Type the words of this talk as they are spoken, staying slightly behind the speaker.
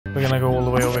We're gonna go all the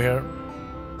way over here.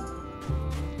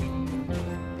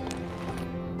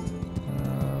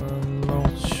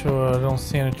 Not sure, I don't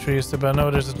see any trees there, but I know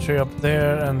there's a tree up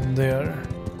there and there.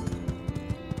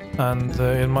 And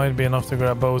it might be enough to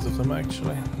grab both of them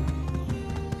actually.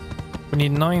 We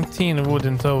need 19 wood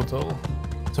in total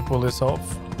to pull this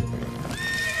off.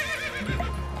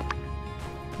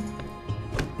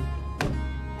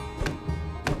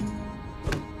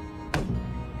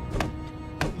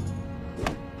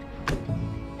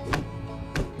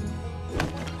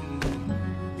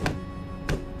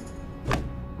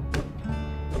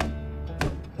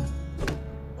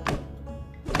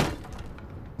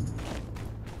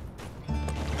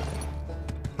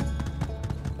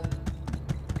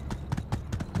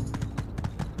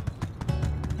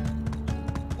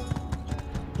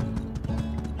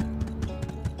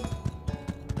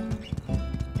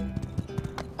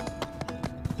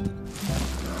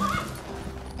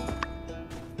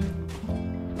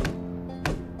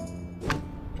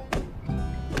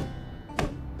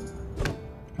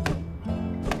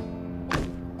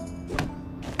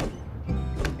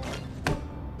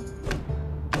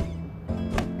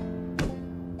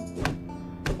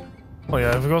 Oh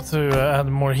yeah, I forgot to add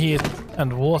more heat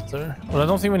and water. Well, I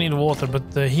don't think we need water, but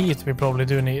the heat we probably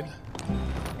do need.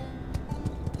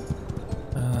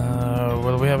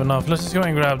 Well, we have enough. Let's just go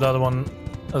and grab the other one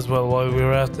as well while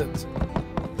we're at it.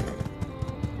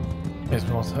 It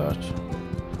will not hurt.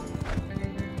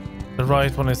 The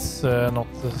right one is not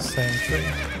the same tree.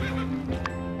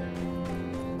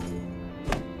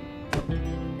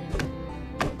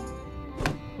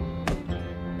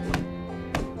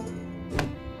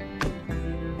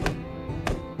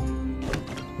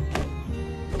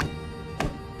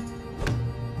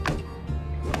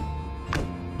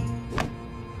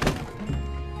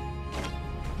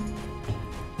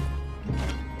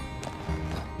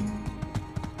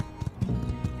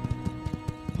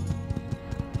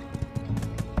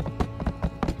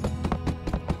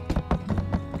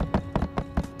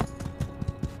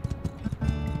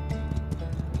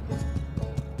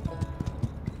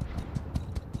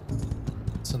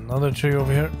 Another tree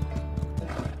over here.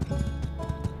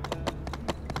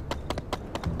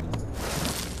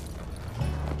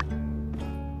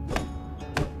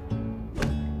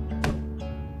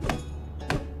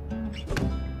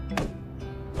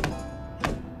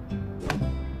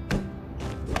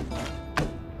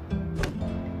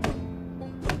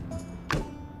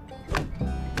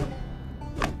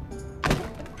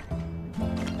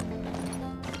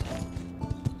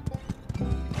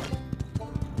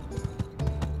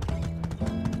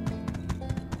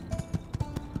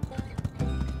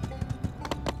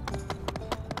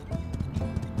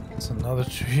 Another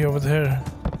tree over there.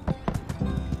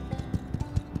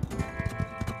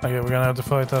 Okay, we're gonna have to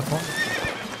fight that one.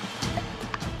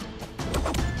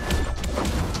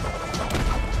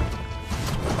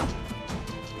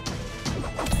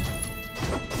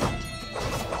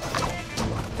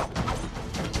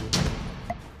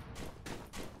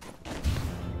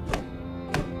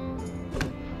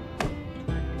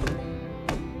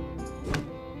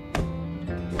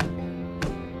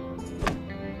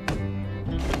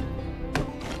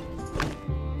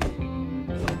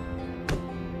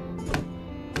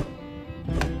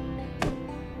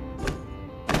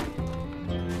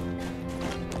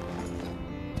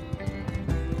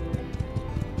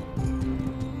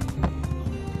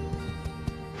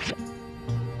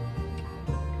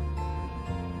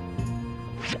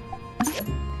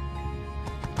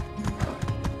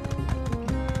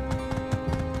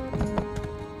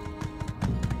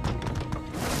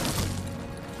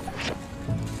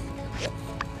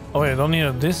 Oh wait, I don't need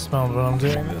a dismount when I'm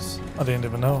doing this. I didn't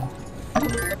even know.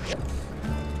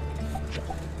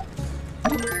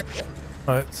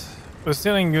 Right, we're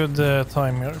still in good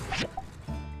time here.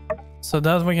 So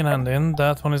that we can hand in.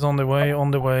 That one is on the way, and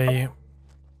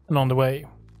on the way.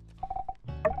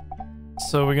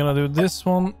 So we're gonna do this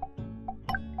one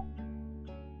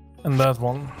and that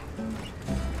one.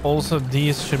 Also,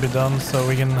 these should be done, so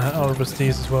we can harvest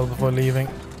these as well before leaving.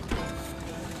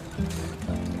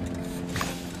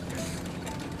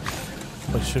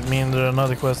 Which should mean there are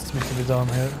another quests to be done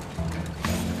here.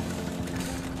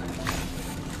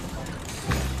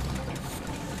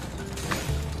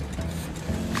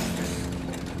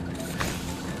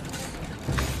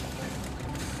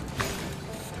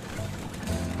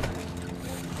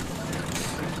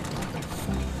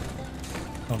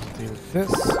 How to deal with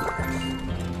this.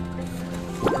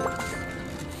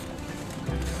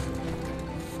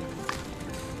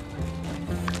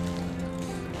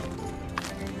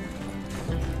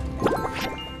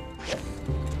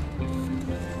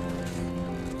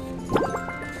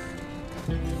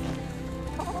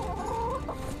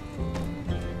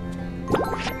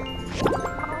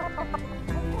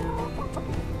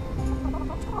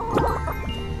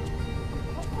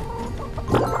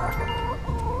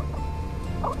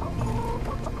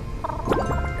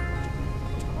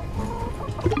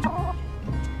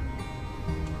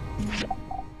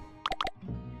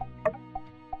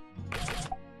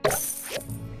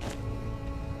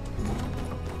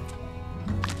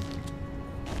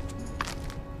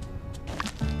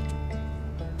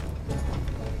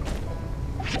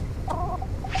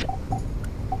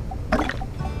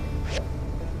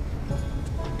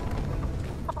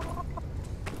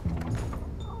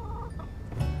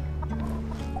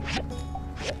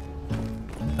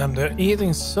 And they're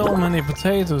eating so many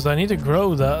potatoes. I need to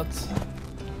grow that.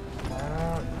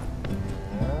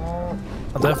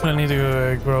 I definitely need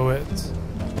to grow it.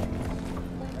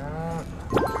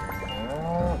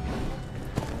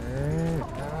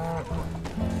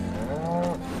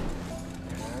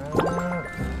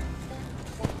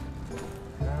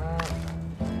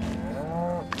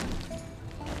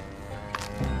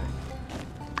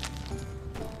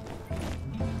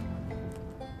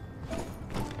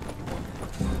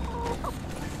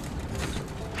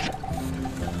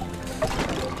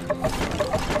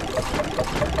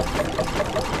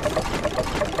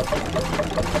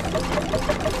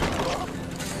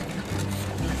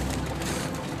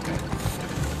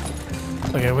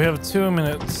 Okay, we have 2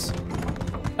 minutes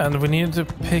and we need to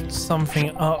pick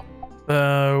something up.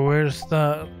 Where's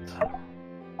that?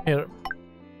 Here.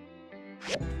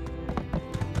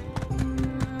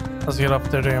 Let's get up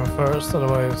there to him first,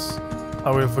 otherwise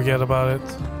I will forget about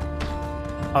it.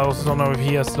 I also don't know if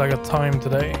he has like a time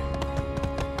today.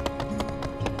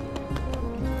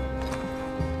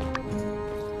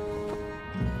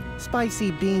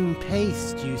 Spicy bean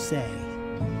paste, you say?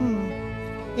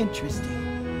 Interesting.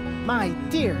 My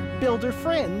dear builder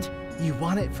friend, you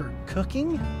want it for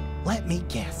cooking? Let me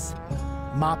guess.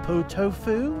 Mapo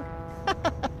tofu?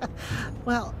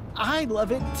 Well, I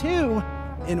love it too.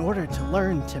 In order to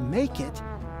learn to make it,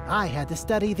 I had to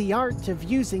study the art of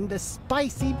using the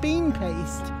spicy bean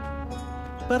paste.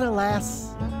 But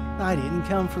alas, I didn't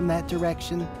come from that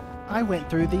direction. I went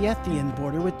through the Ethian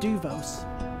border with Duvos.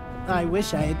 I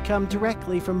wish I had come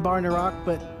directly from Barnarok,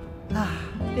 but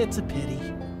it's a pity.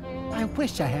 I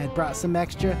wish I had brought some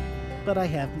extra, but I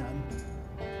have none.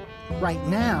 Right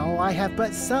now, I have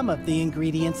but some of the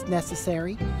ingredients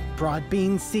necessary. Broad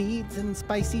bean seeds and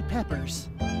spicy peppers.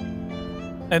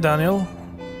 Hey, Daniel.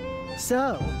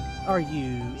 So, are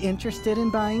you interested in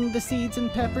buying the seeds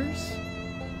and peppers?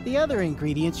 The other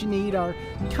ingredients you need are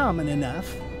common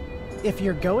enough. If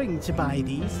you're going to buy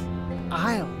these,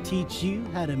 I'll teach you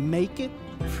how to make it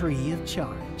free of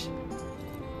charge.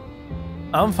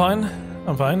 I'm fine.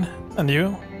 I'm fine. And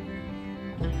you?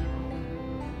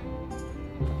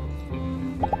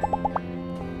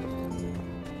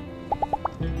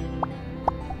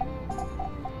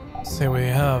 See, we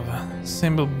have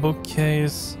simple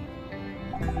bookcase.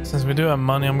 Since we do have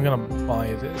money, I'm gonna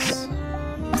buy this.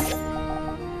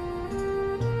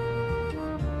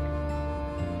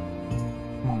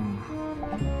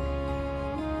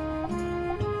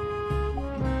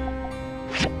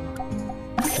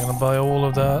 Gonna buy all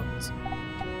of that.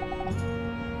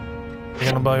 We're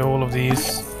gonna buy all of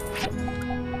these.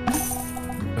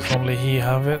 If only he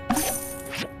have it.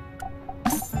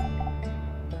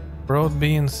 Broad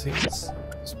bean seeds.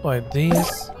 Let's buy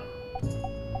these.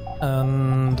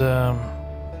 And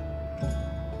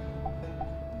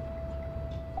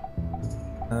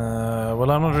well,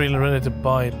 I'm not really ready to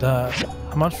buy that.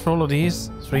 How much for all of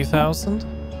these? 3,000?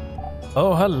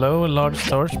 Oh, hello, a large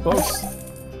storage box.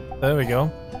 There we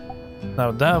go.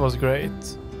 Now that was great.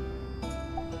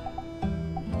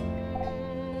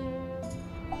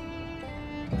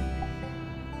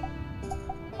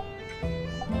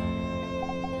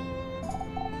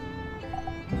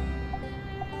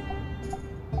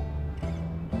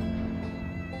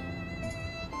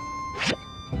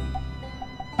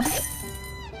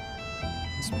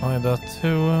 Let's buy that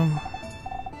too.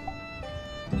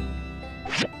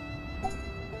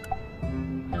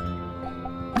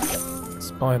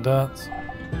 Buy that.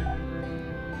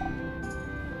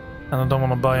 And I don't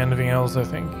want to buy anything else, I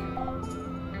think.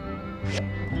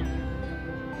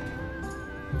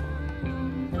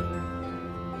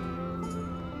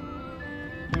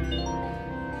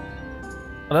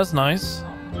 Well, that's nice.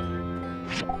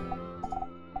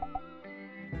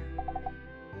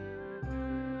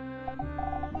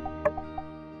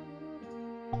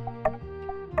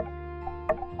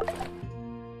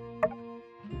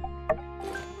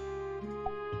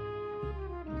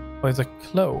 Oh, it's a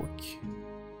cloak.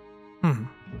 Oh,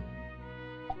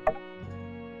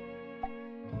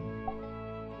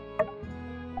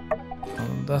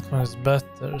 that one is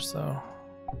better, so.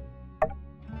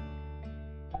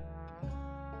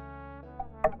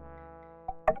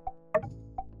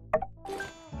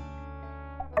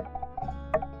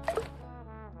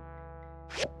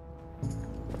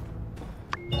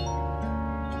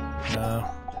 No.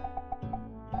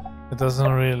 It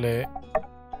doesn't really.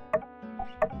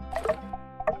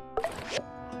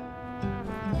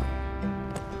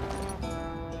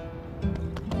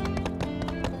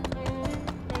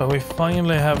 But we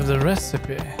finally have the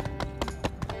recipe.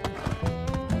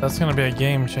 That's gonna be a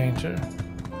game changer.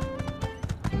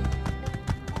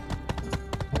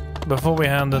 Before we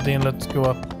hand it in, let's go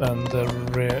up and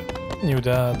renew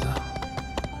the ad.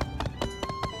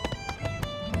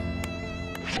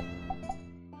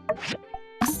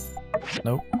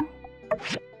 Nope.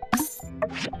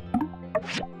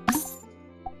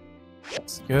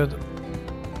 It's good.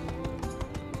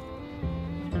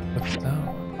 Put it down.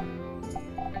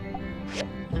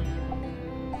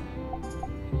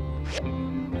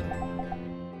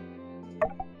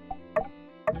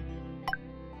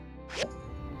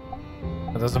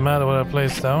 It doesn't matter what I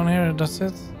place down here, does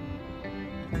it?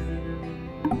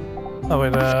 Oh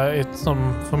wait, it's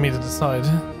for me to decide.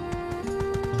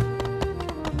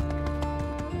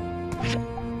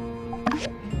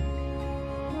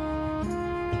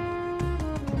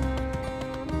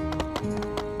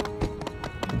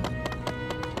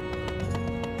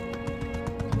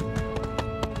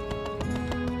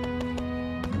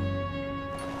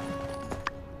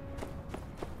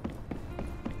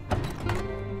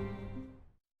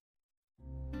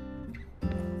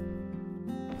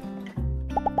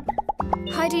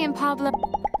 Heidi and Pablo.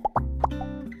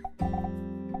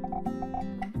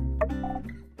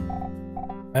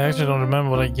 I actually don't remember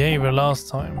what I gave her last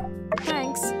time.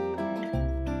 Thanks.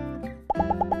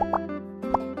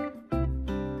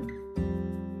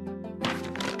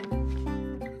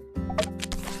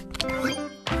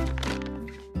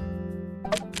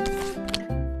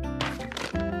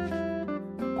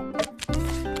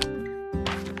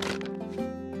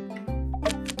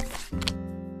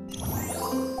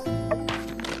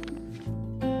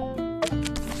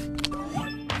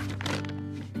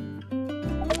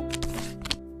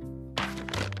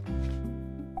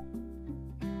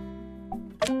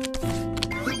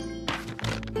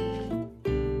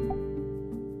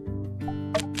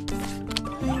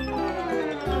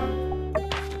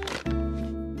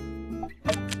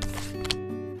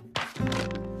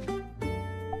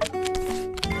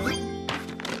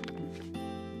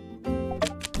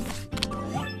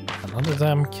 Another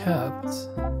damn cat.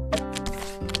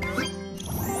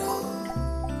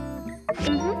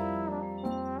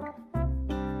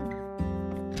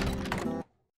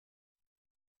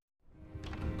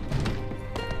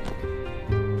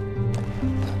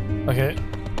 Okay,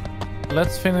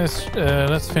 let's finish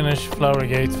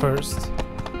Flowergate first.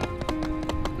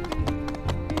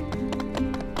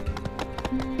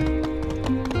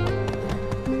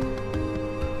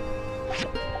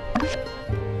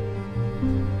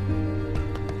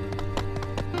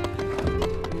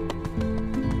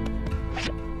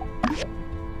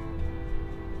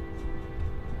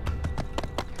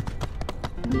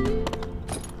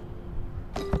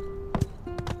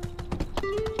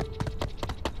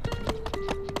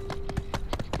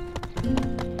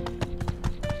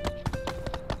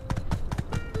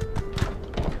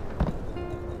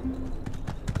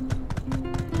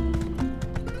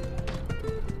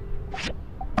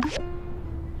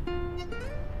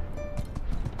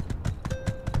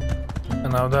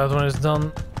 And now that one is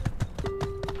done.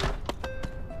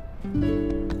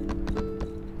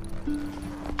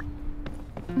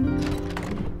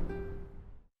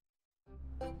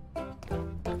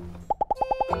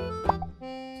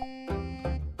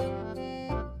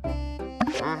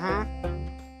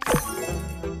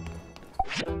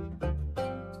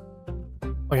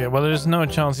 Okay, well there's no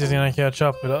chance he's gonna catch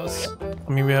up with us. I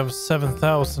mean, we have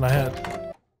 7,000 ahead.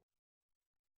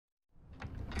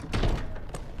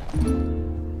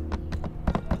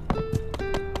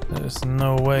 There's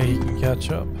no way he can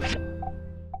catch up.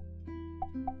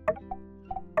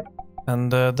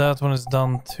 And that one is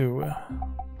done too.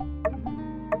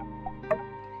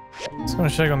 Just gonna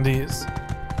check on these.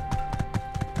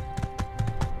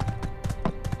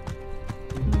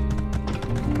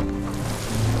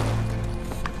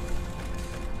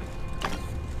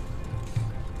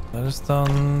 That is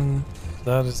done.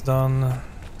 That is done.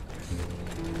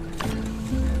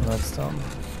 That's done.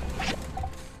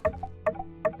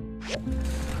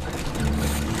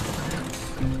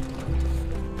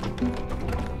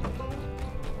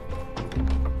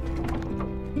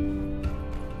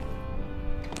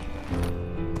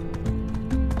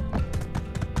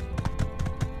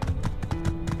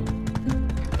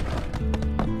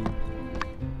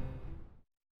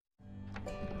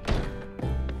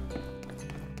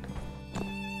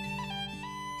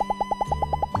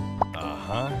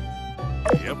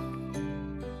 Yep.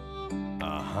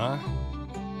 Uh-huh.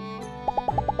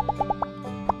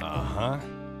 Uh-huh.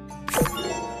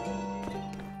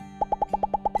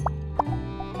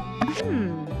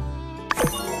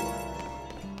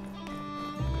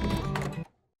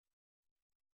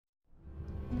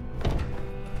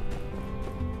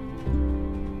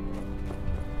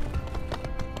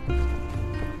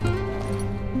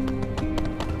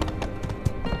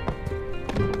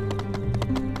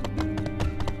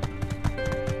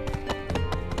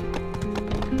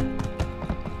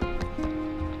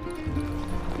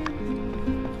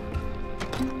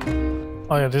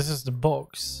 Oh yeah, this is the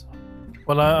box.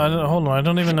 Well, I don't, hold on. I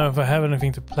don't even know if I have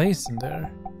anything to place in there.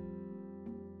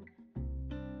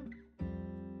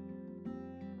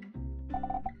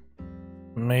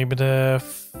 Maybe the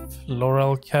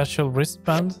floral casual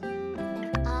wristband?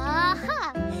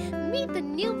 Aha! Meet the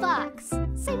new box.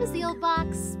 Same as the old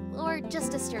box, or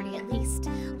just as sturdy at least.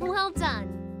 Well done.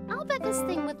 I'll bet this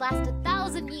thing would last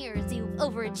 1,000 years, you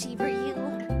overachiever you.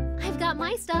 I've got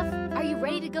my stuff. Are you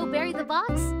ready to go bury the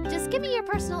box? Just give me your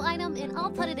personal item and I'll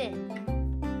put it in.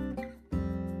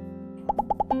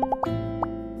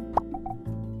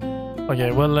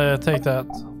 Okay, well, take that.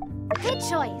 Good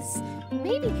choice.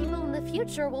 Maybe people in the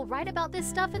future will write about this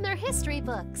stuff in their history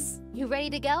books. You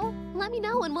ready to go? Let me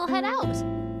know and we'll head out.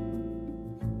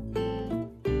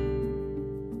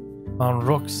 On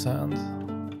rock sand.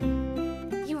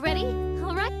 You ready?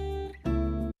 All right.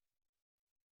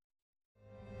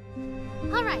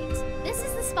 All right, this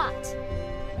is the spot.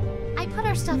 I put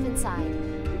our stuff inside.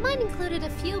 Mine included a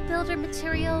few builder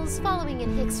materials following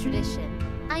in Hicks tradition.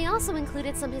 I also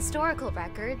included some historical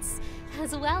records,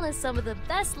 as well as some of the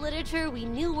best literature we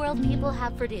New World people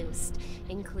have produced,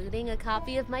 including a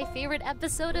copy of my favorite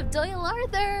episode of Doyle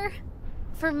Arthur.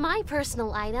 For my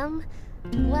personal item,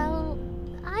 well,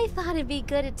 I thought it'd be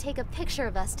good to take a picture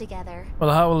of us together.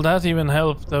 Well, how will that even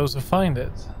help those who find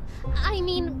it? I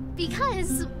mean,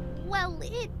 because, well,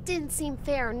 it didn't seem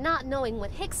fair not knowing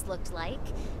what Hicks looked like.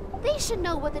 They should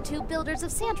know what the two builders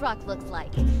of Sandrock looked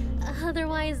like.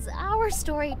 Otherwise, our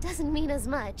story doesn't mean as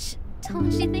much.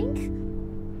 Don't you think?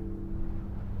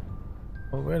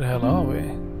 Well, where the hell are we?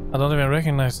 I don't even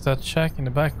recognize that shack in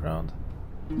the background.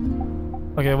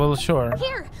 Okay, well, sure.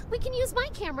 Here, we can use my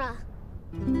camera.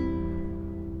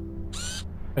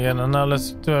 Okay, now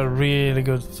let's do a really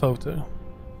good photo.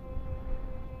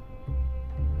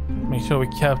 Make sure we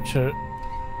capture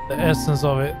the essence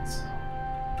of it.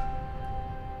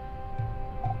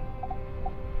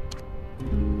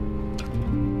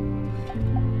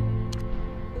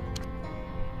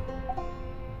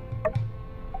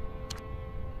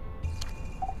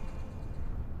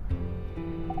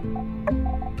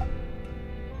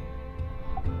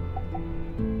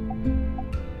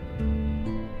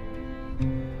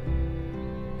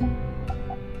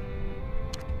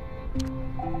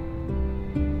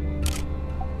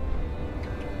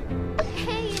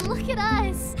 Look at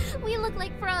us! We look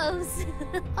like pros!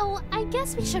 Oh, I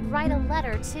guess we should write a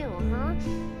letter too, huh?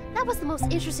 That was the most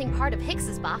interesting part of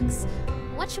Hicks's box.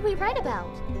 What should we write about?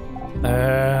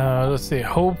 Let's see.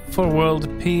 Hope for world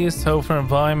peace, hope for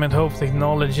environment, hope for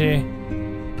technology,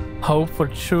 hope for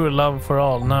true love for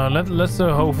all. No, let's do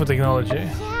hope for technology.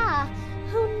 Yeah,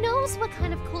 who knows what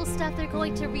kind of cool stuff they're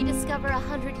going to rediscover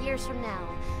 100 years from now.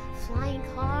 Flying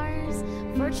cars,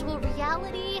 virtual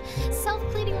reality,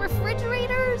 self-cleaning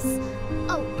refrigerators.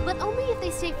 Oh, but only if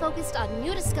they stay focused on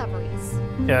new discoveries.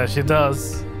 Yeah, she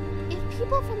does. If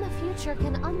people from the future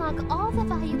can unlock all the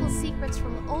valuable secrets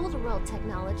from old world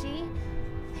technology,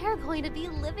 they're going to be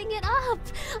living it up.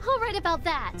 I'll write about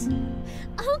that.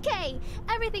 Okay,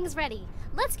 everything's ready.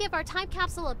 Let's give our time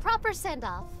capsule a proper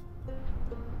send-off.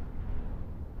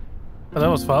 But that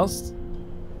was fast.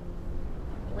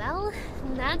 Well,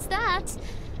 that's that.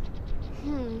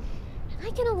 I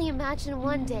can only imagine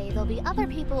one day there'll be other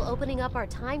people opening up our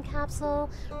time capsule,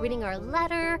 reading our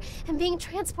letter, and being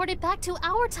transported back to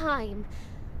our time.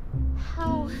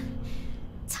 How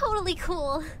totally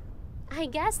cool. I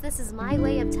guess this is my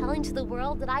way of telling to the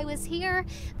world that I was here,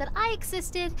 that I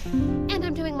existed, and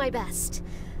I'm doing my best.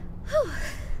 Whew.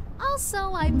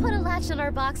 Also, I put a latch on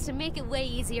our box to make it way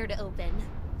easier to open.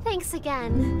 Thanks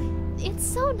again. It's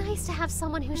so nice to have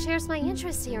someone who shares my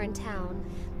interests here in town.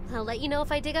 I'll let you know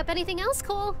if I dig up anything else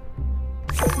cool.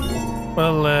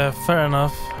 Well, fair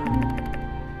enough.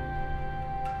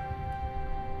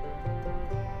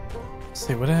 Let's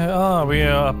see what the hell? Ah, we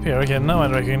are up here. Okay, now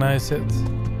I recognize it.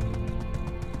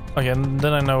 Okay,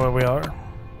 then I know where we are.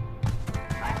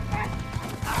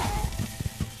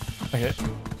 Okay.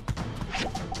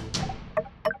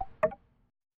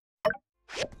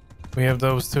 We have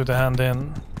those two to hand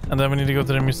in. And then we need to go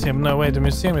to the museum. No, wait, the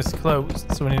museum is closed,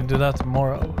 so we need to do that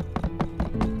tomorrow.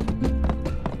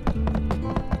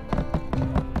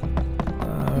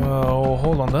 Oh,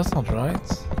 hold on, that's not right.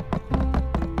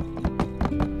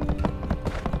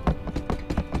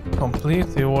 Complete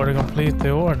the order, complete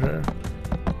the order.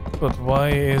 But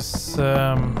why is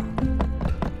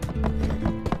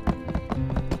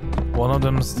one of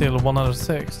them still 1 out of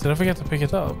 6? Did I forget to pick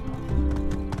it up?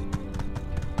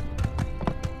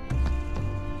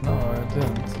 No, I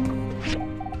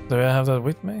didn't. Do I have that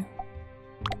with me?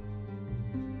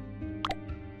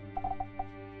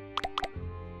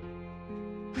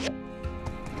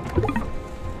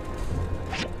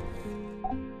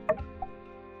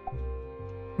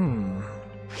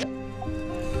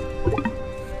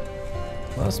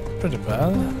 That's pretty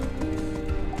bad.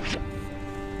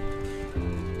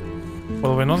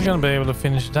 Well, we're not gonna be able to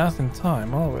finish that in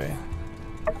time, are we?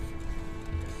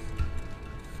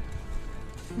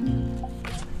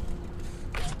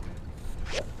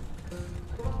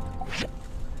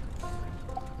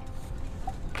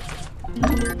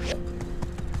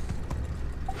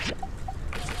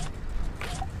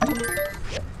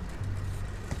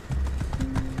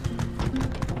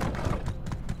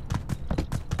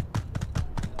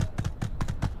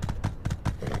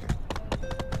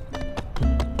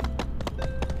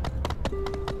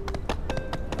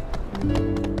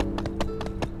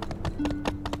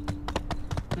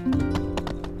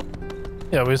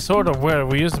 Yeah, we sort of were.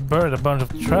 We just buried a bunch of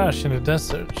trash in the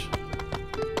desert.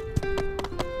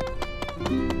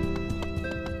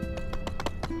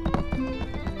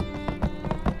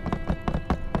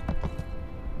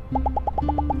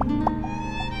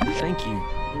 Thank you.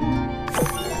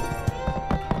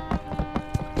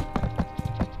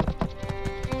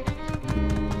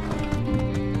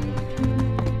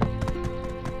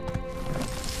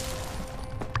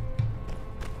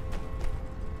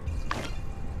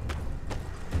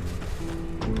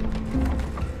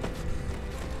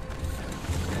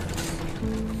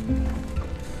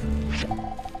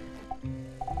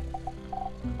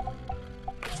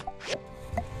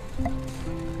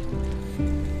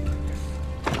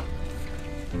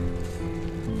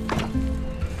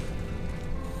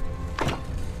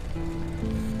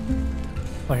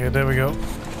 Okay, there we go.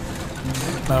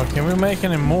 Now, can we make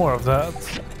any more of that?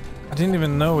 I didn't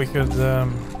even know we could...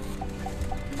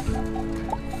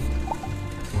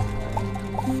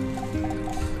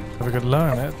 we could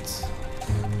learn it.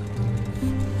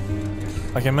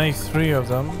 I can make 3 of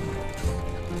them.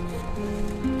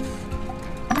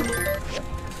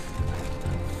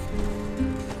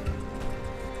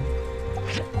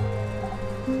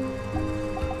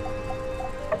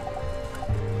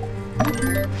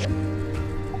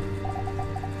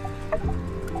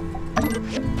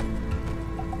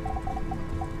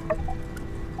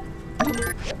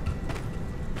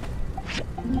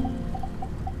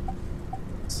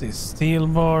 Steel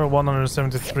bar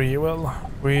 173. Well,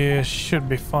 we should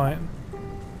be fine,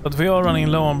 but we are running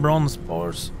low on bronze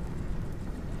bars.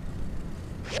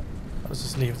 Let's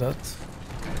just leave that.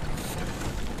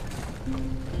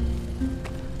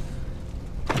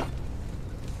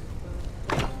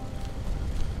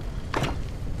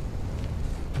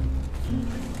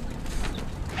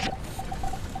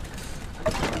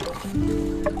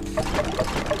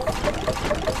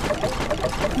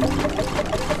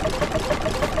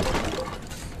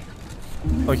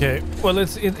 Okay, well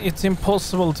it's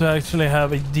impossible to actually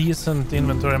have a decent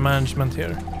inventory management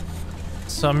here.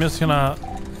 So I'm just gonna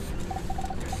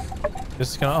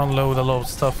unload a lot of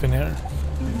stuff in here.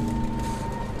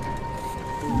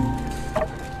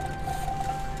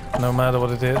 No matter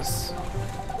what it is.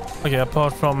 Okay,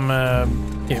 apart from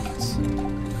gifts.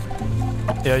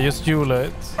 Yeah, just jewel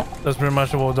it. That's pretty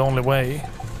much the only way.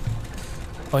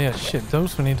 Oh yeah, shit,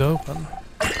 those we need to open.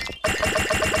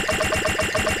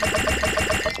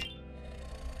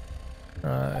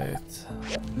 Right.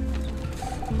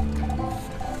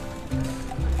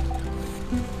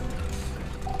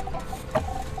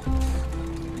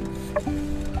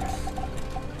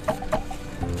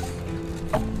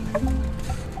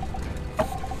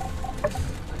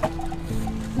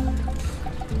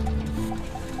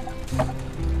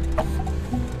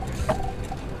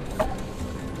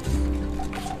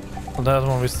 Well, that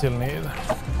one we still need.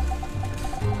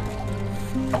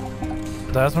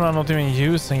 That one I'm not even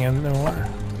using anymore.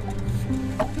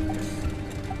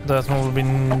 That one will be...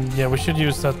 yeah, we should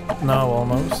use that now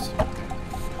almost.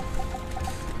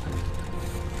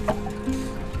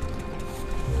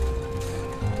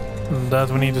 That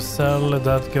we need to sell.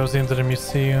 That goes into the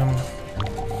museum.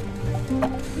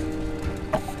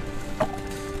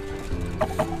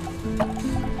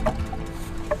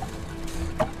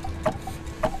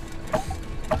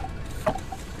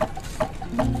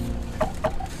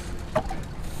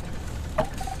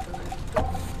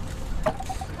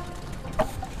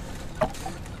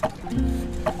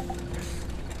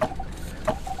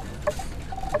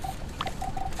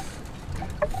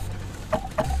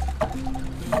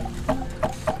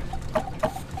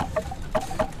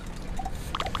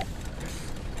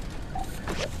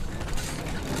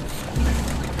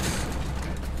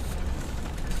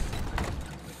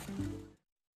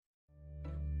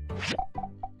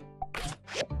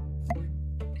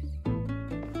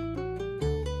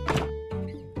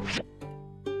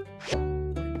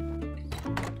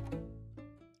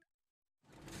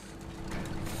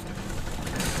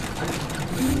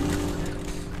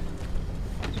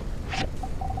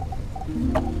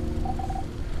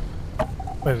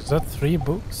 Wait, is that 3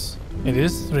 books? It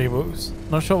is 3 books.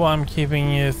 Not sure why I'm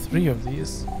keeping 3 of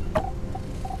these.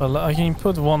 Well, I can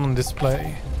put 1 on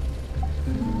display.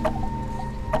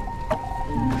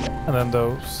 And then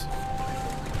those.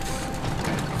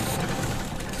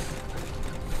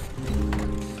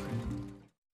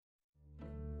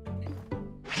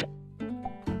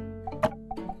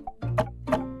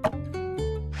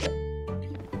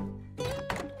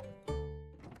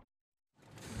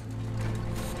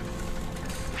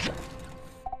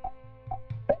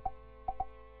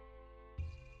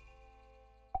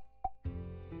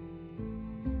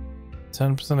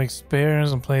 %,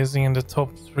 experience and placing in the top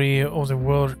 3 of the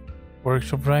World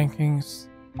Workshop rankings.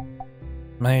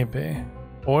 Maybe.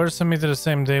 Or submitted the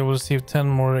same day will receive 10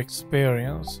 more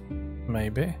experience.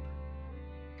 Maybe.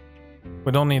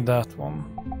 We don't need that one.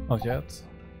 Not yet.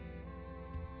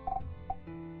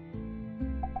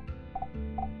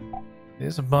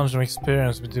 There's a bunch of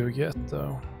experience we do get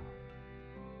though.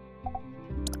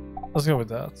 Let's go with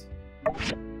that.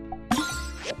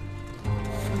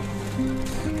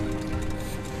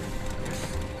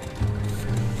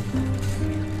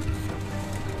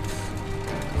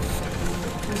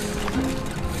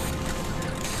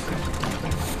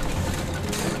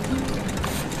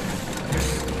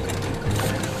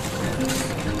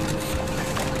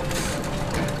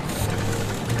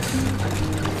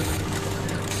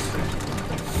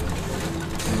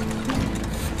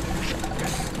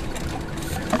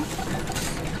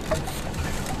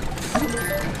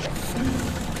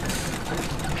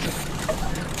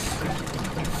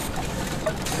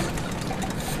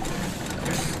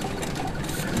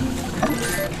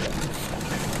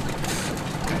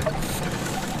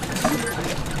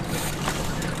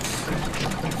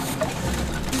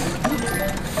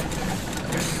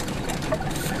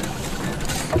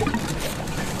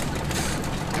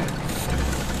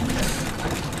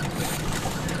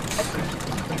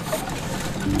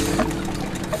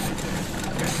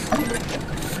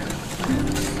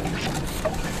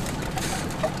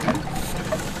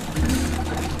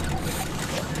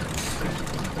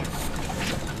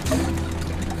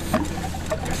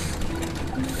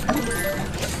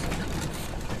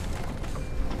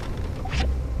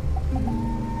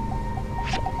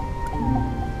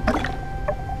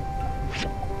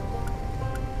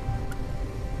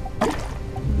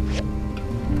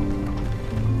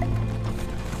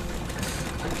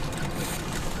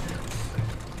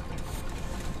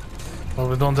 Well,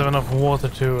 we don't have enough water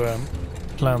to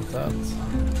plant that.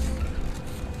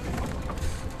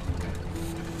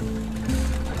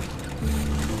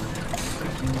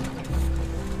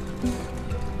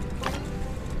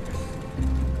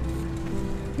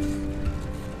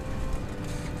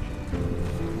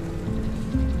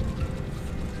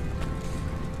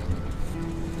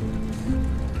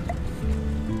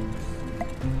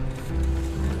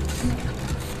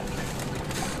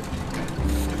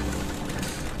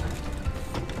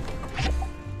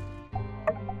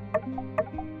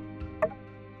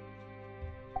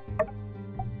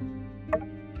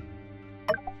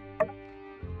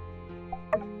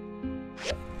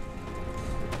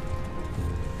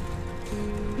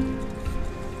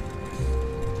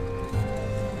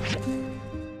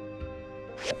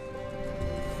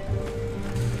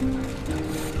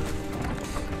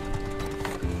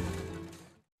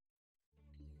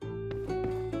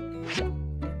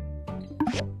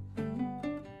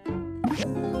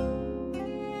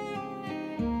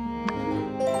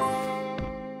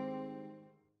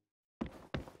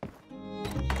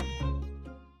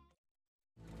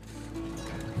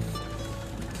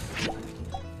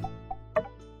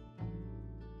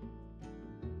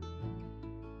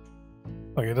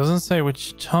 Okay, it doesn't say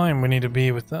which time we need to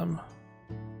be with them.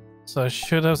 So I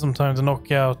should have some time to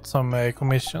knock out some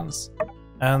commissions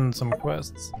and some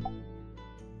quests.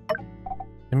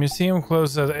 The museum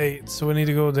closes at 8, so we need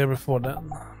to go there before then.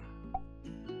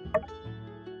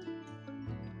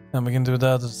 And we can do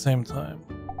that at the same time.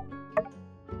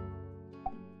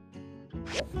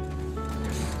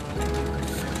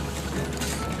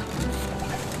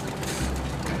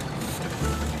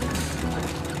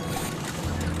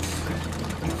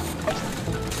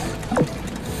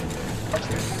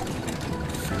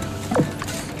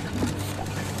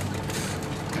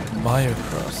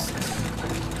 Biocrust,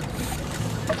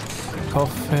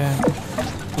 coffee,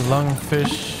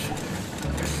 lungfish.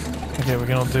 Okay, we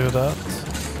cannot do that.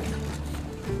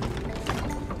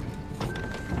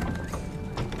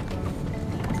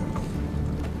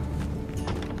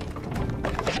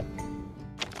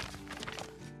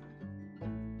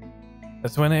 The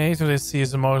 28th of this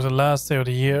season marks the last day of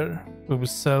the year. We will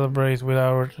celebrate with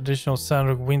our traditional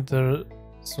Sandrock winter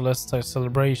solstice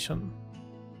celebration.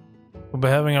 We'll be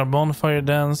having our bonfire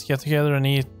dance, get together and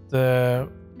eat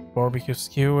barbecue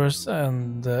skewers,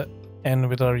 and end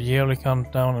with our yearly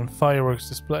countdown and fireworks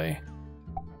display.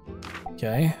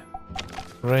 Okay.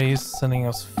 Ray's sending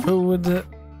us food.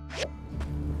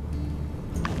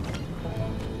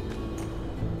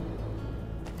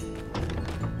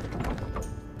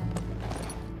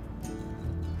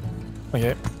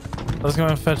 Okay, let's go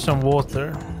and fetch some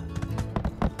water.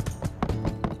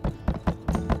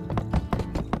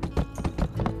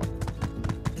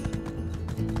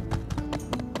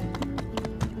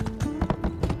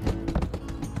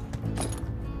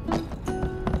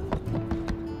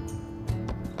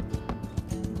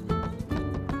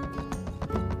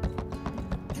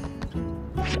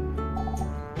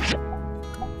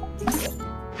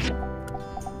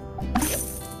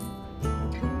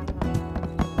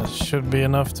 Should be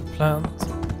enough to plant.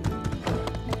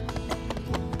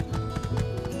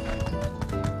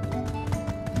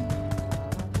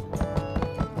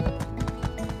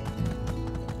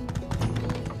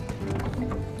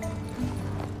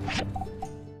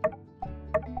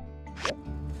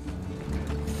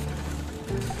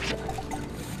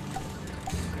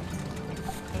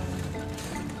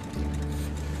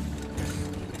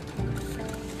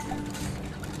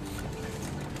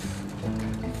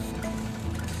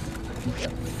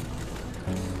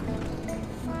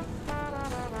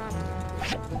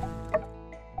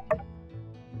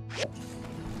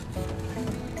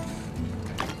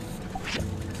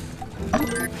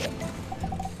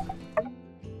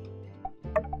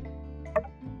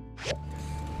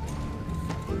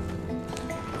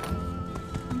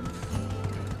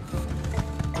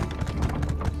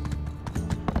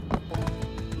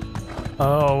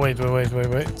 Oh, wait.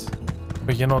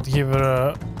 We cannot give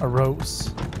her a rose.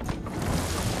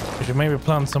 We should maybe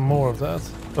plant some more of that.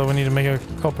 But we need to make a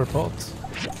copper pot.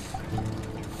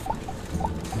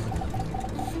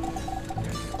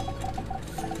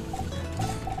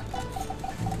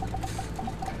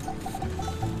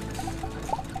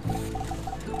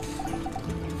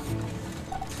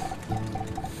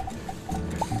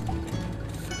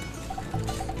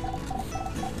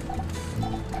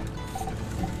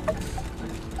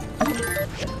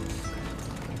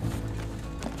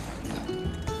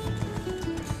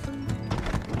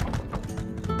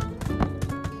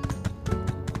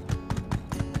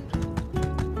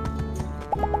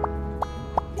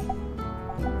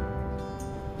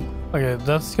 Okay,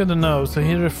 that's good to know. So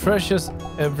he refreshes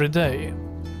every day.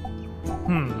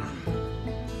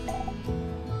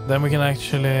 Then we can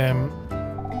actually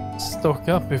stock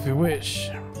up if we wish.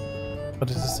 But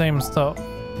it's the same stuff.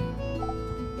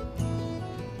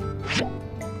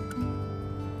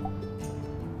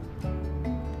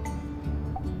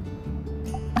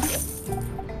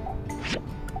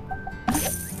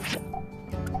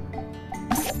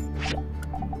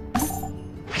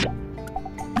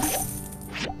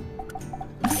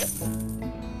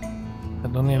 I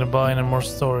don't need to buy any more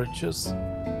storages.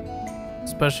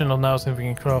 Especially not now since we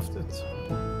can craft it.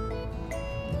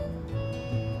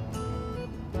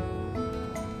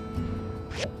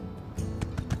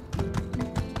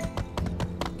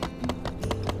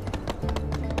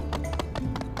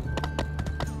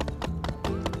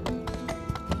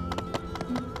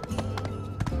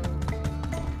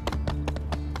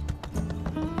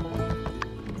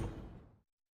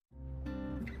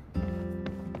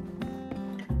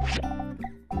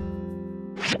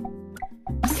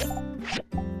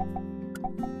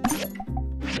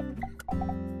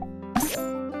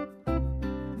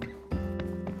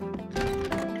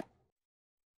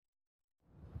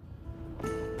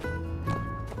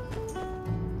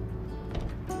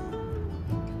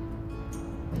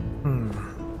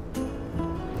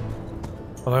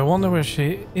 But I wonder where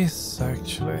she is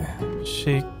actually.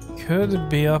 She could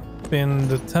be up in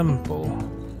the temple.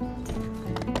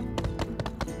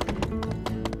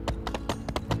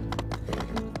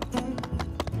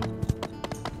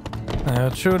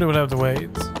 Truly will have to wait.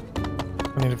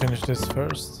 I need to finish this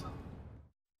first.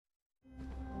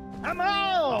 I'm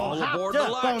all aboard hopped the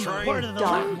up light on the train. word of the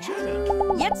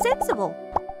Lord. Yet sensible.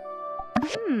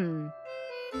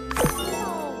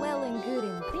 All well and good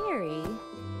in theory.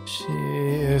 She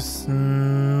is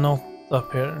not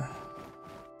up here.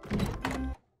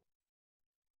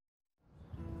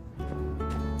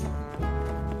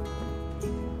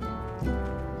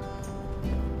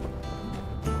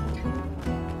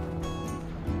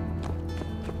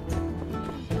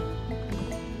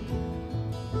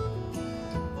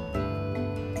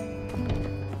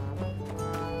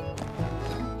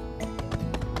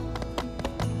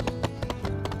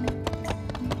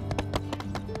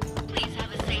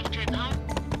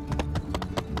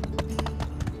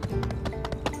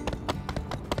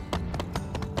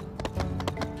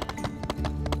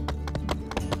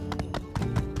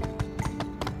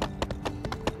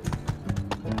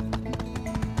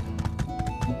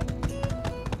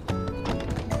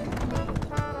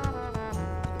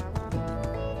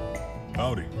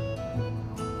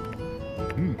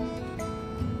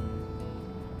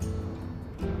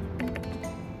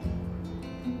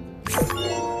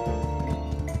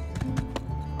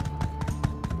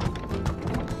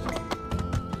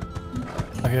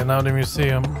 Okay, now the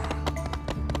museum.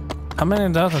 How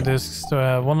many data disks do I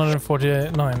have?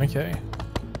 149, okay.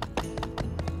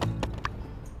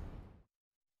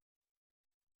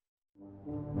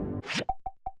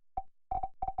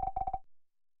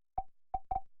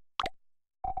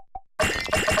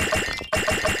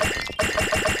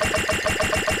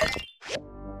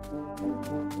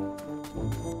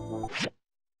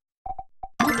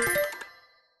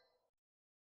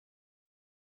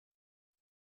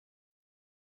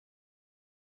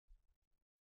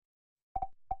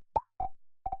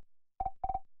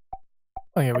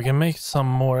 Okay, we can make some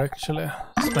more actually.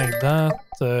 Let's make that,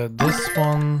 this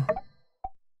one.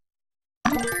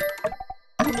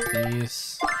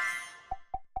 These.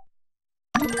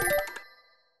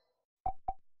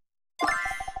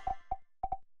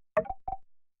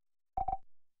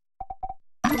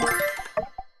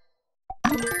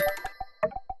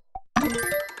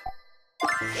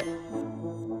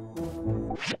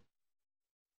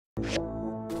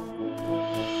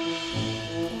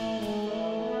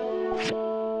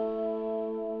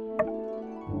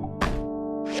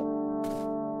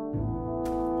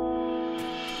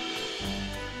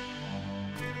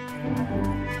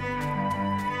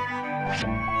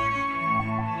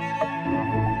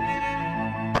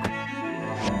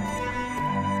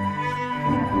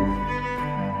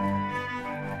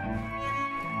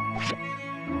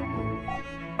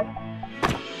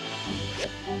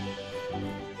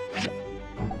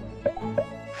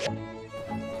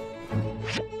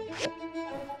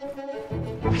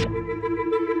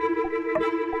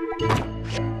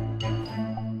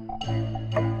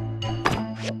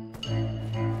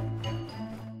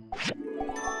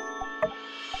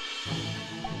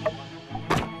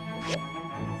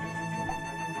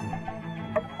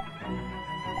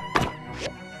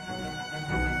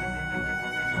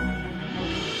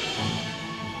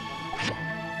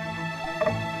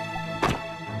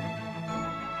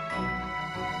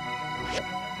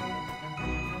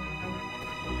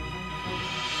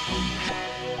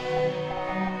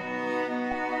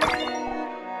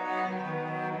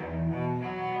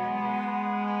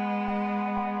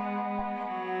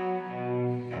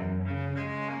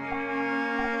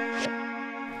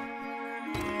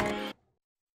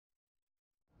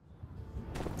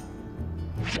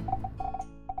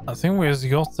 I think we just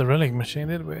got the relic machine,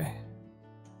 did we?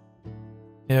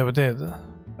 Yeah, we did.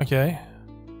 Okay.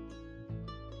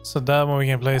 So that one we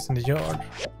can place in the yard.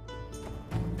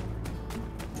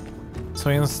 So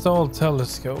install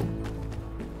telescope.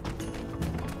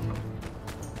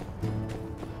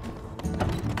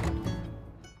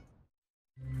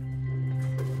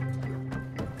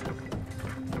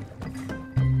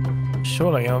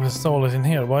 Sure, I can install it in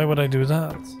here. Why would I do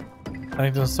that? I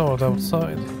need to install it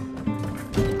outside.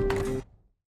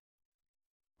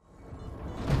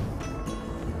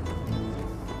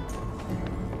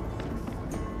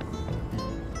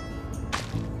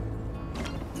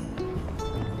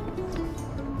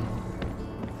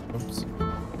 Oops.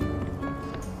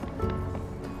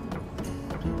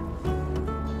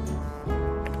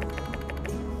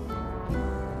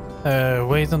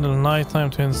 Wait until nighttime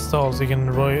to install so you can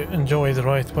enjoy it the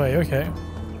right way. Okay.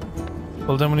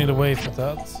 Well, then we need to wait for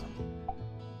that.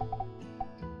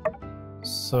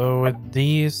 So with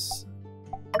these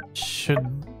should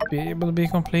be able to be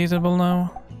completable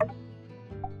now.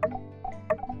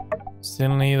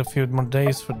 Still need a few more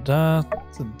days for that.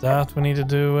 That we need to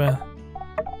do.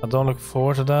 I don't look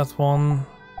forward to that one.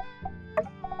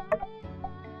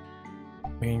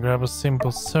 We can grab a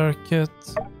simple circuit.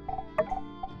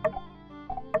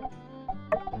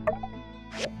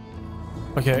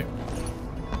 Okay.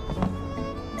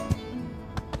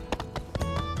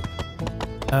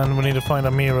 And we need to find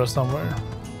a mirror somewhere.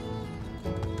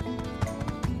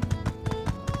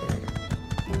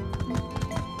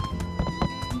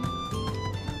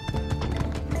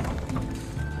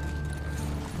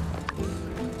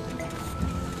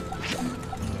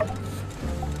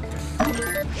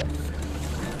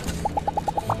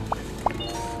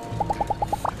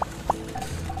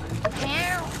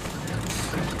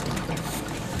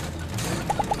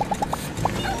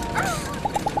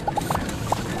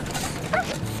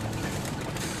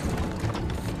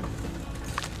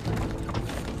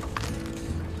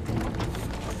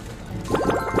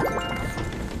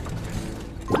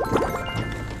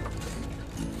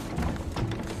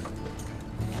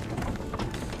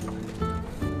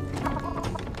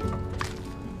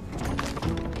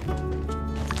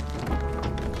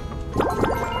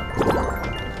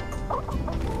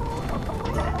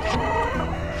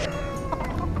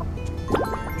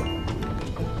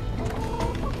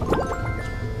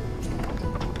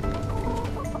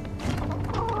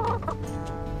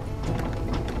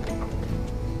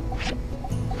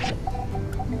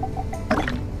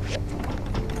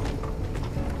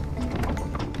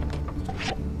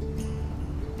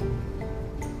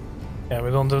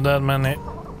 don't have that many.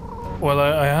 Well,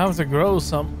 I have to grow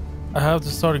some. I have to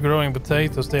start growing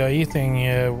potatoes. They are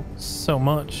eating so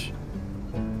much.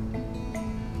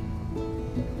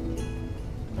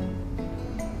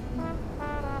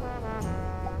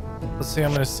 Let's see how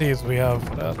many seeds we have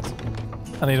for that.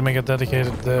 I need to make a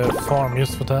dedicated farm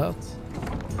just for that.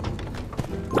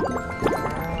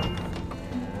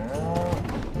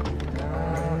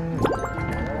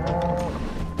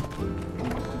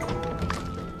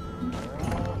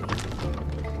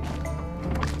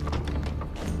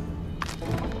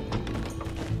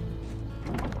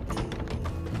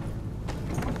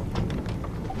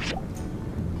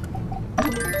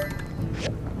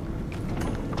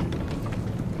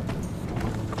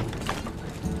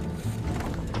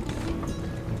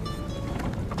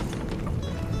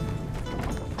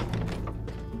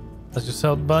 Let's just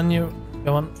help Banyu.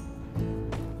 Come on.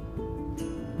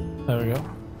 There we go.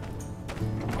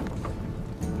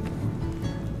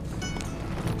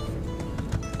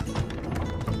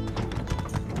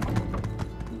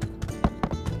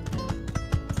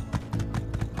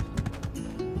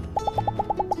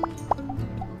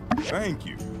 Thank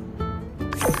you.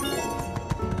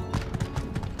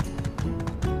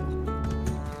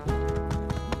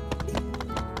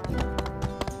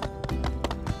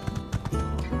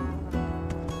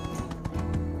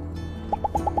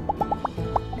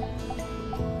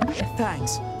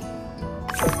 Thanks.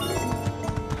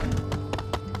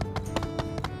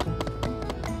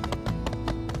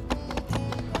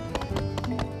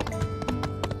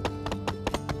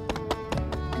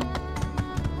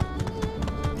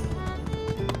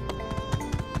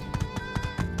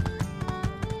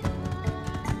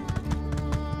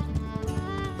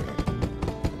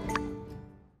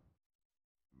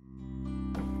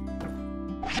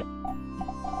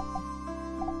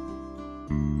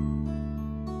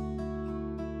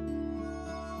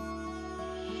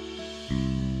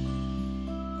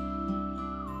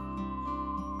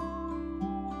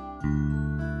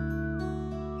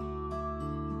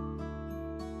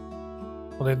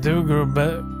 Well, they do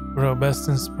grow best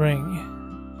in spring.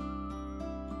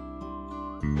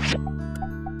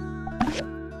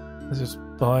 Let's just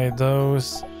buy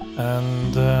those,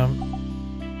 and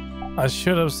I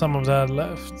should have some of that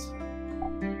left.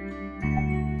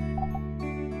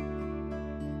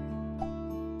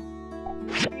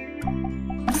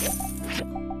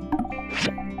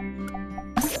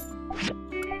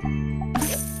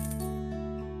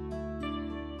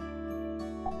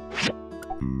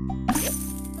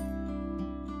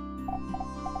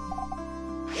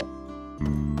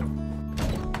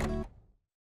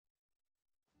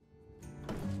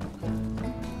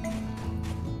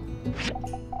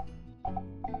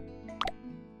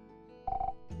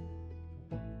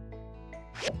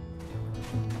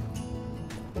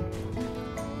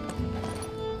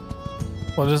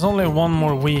 Well, there's only one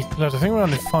more week left. I think we're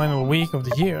on the final week of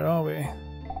the year, are we?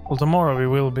 Well, tomorrow we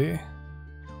will be.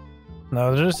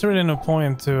 No, there's really no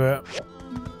point to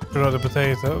grow the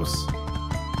potatoes.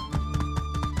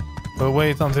 We'll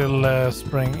wait until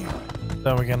spring,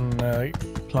 then we can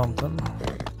plant them.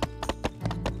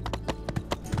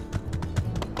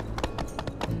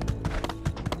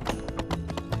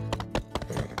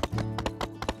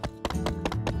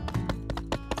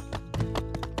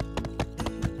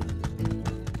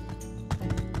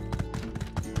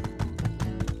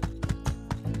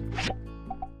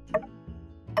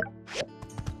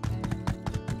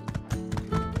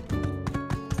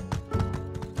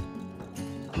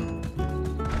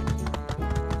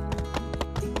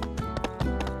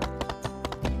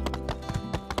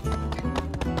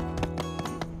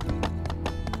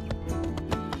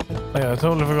 Oh, yeah, I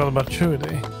totally forgot about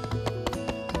Trudy.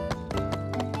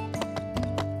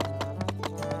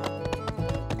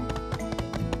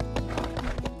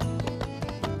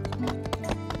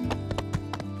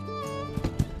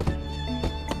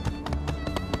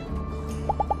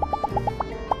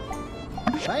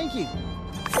 Thank you.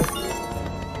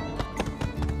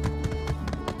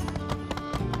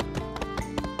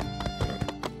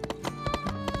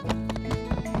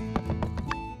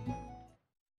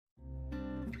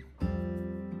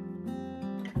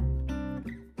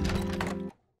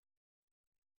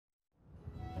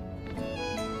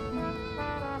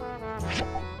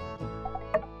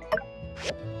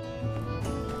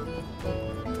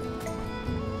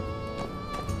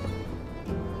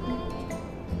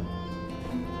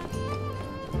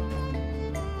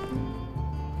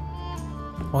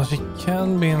 Well, she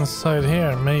can be inside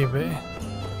here, maybe.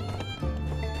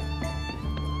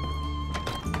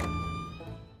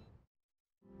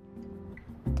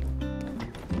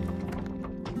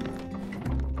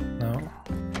 No.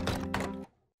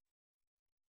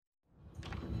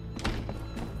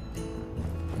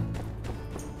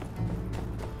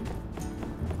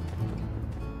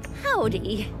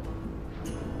 Howdy.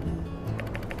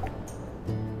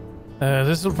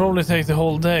 This will probably take the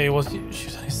whole day. What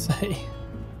should I say?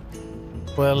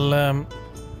 Well,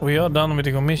 we are done with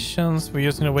the commissions. We're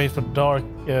just gonna wait for Dark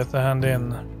to hand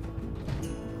in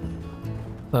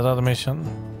that other mission.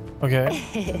 Okay.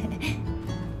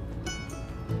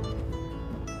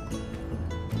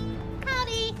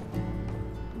 Howdy.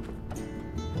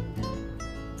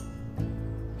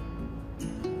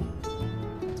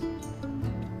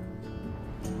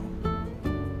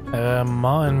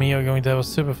 Ma and me are going to have a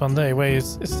super fun day. Wait,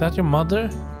 is that your mother?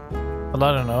 Well,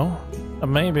 I don't know.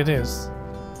 Maybe it is.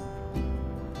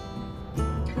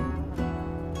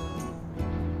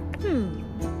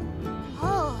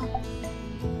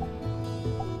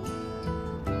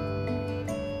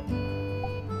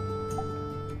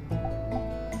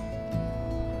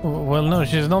 Oh. Well, no,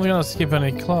 she's not gonna skip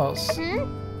any class. Hmm?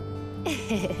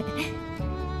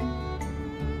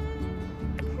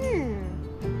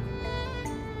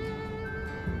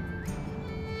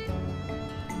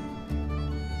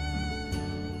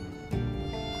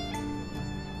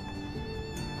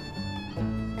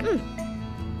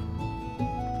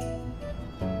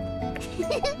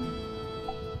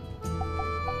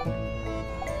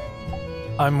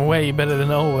 I'm way better than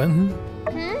Owen.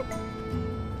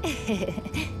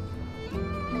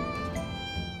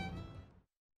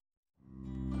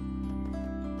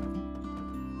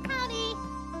 Howdy.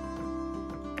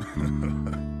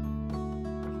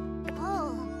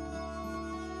 Oh.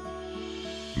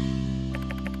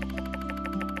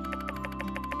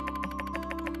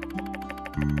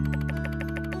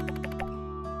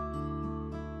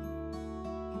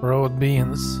 Road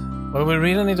beans. Well, we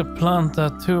really need to plant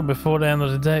that too before the end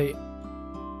of the day.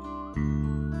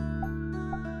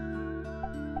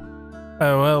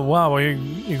 Oh, well, wow,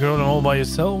 you grow them all by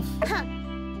yourself? Mm-hmm.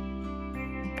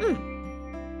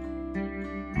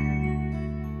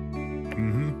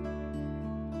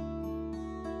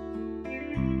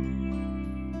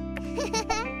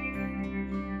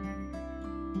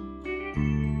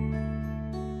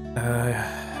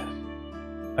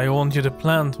 I want you to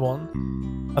plant one.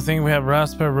 I think we have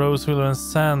raspberry, rose willow, and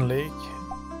sand leek.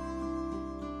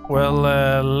 Well,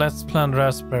 let's plant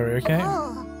raspberry, okay? Oh.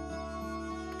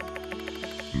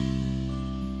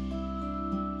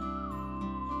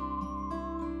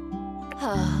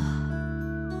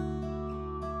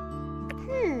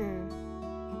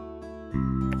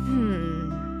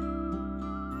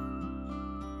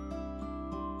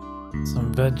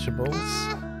 Some vegetables.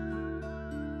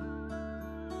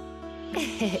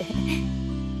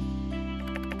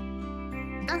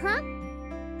 Uh-huh.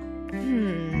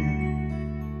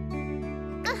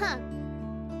 Uh-huh.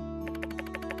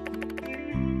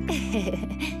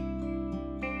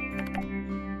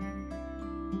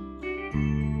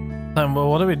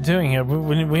 What are we doing here?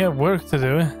 We have work to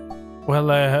do. Well,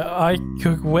 I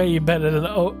cook way better than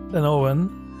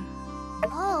Owen.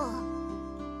 Oh.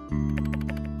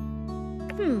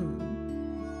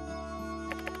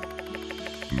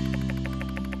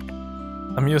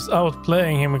 I'm just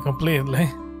outplaying him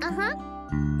completely. Uh-huh.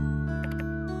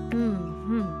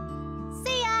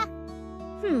 See ya.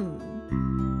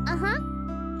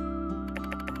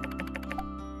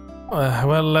 Uh-huh.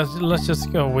 Well, let's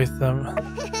just go with them.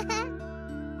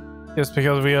 Just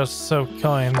because we are so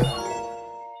kind.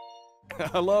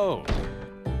 Hello.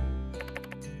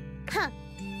 Huh.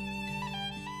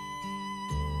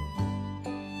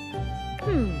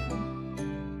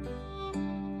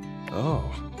 Oh.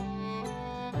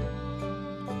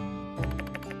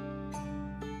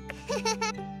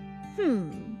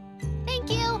 Thank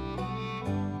you.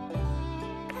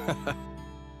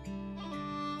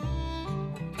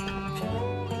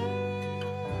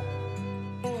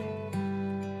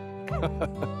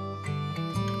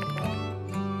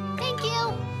 Thank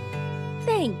you.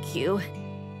 Thank you.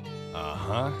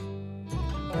 Uh-huh.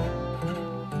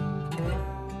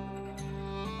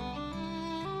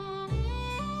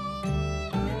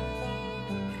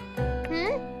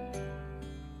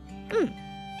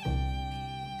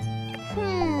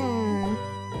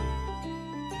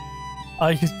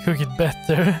 I could cook it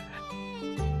better.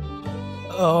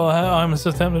 Oh, I'm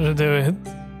so tempted to do it.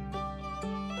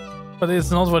 But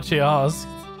it's not what she asked.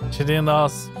 She didn't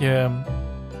ask. She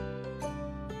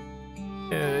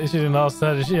didn't ask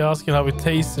that. She asked how it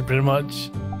tasted, pretty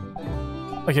much.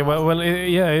 Okay, well,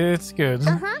 yeah, it's good.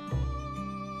 Uh-huh.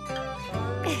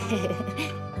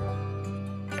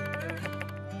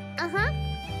 Uh-huh.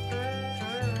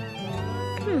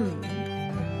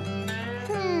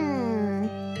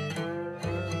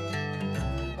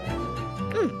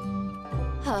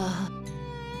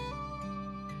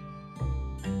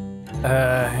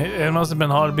 It must have been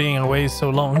hard being away so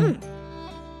long.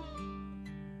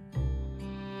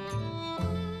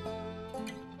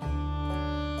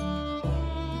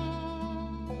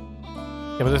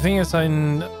 Yeah, but the thing is,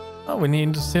 we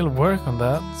need to still work on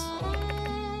that.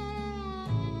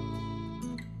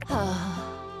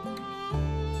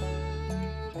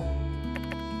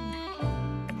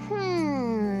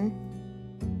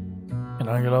 And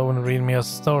I'm gonna want to read me a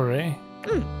story.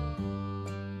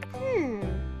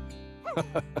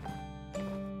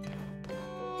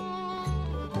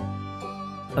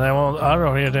 And I want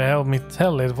Arahor here to help me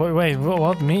tell it. Wait,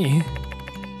 what? Me?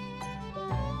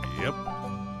 Yep.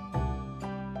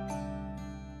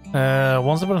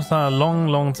 Once upon a time, a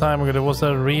long time ago, there was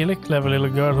a really clever little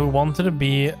girl who wanted to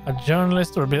be a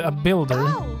journalist or a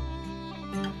builder.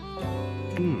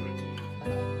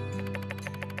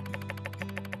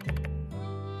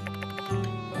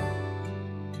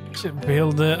 She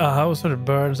built a house for the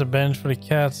birds, a bench for the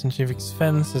cats, and she fixed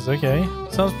fences. Okay,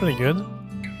 sounds pretty good.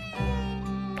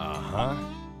 Uh-huh.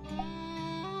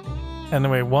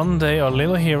 Anyway, one day our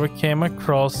little hero came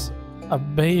across a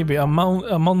baby, a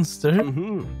monster.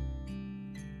 Mm-hmm.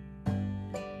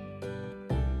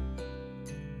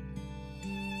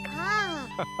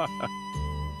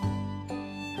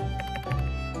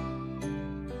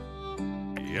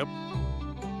 Yep.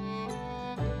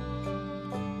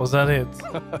 Was that it?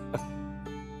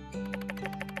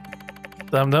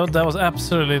 Damn, that was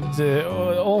absolutely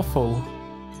awful.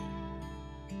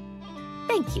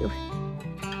 Thank you.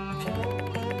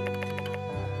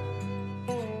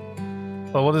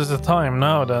 Well, what is the time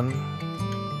now then?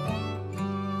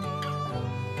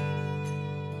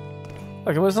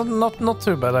 Okay, well, it's not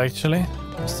too bad actually.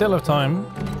 Still have time.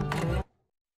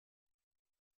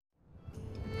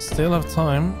 Still have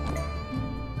time.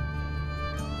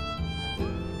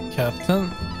 Captain.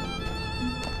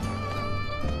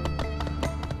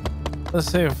 Let's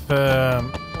see if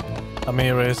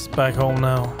Amira is back home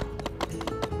now.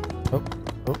 Oh,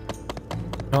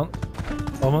 come on.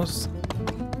 Almost.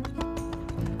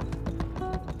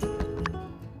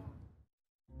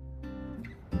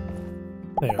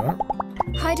 There you are.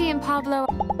 Heidi and Pablo.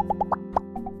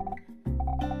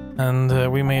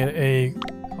 And we made a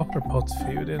copper pot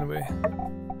for you, didn't we?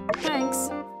 Thanks.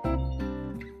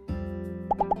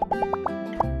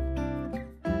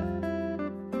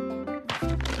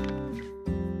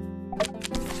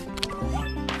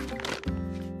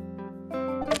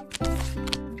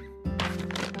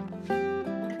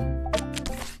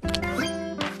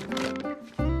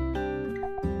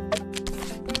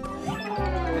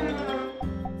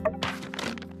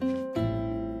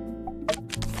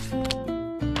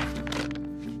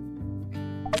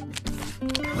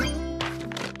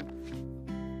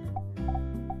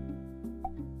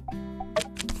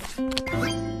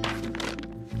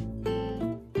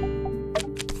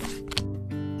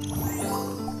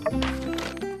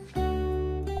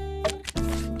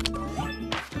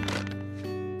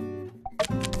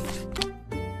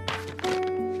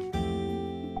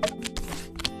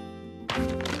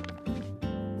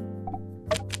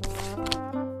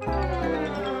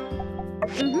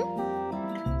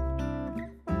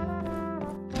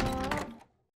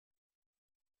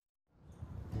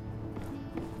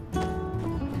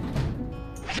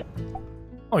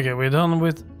 Okay, we're done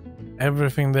with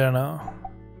everything there now.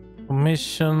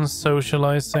 Mission,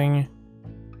 socializing.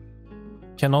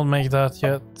 Cannot make that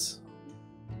yet.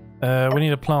 We need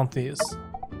to plant these.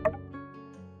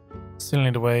 Still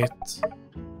need to wait.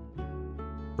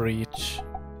 Reach.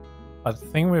 I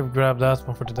think we've grabbed that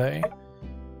one for today.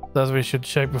 That we should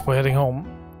check before heading home.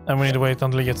 And we need to wait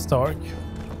until it gets dark.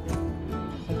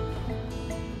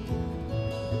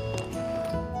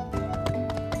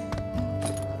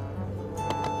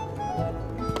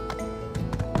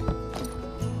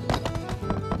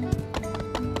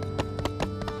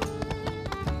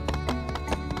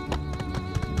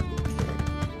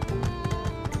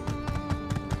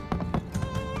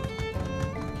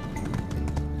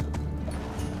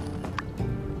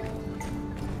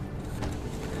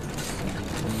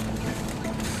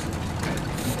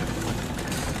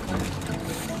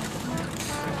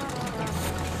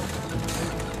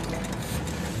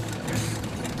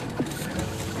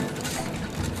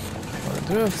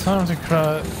 I do have time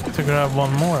to grab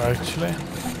one more actually.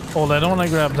 Oh, I don't want to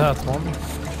grab that one.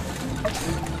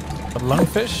 But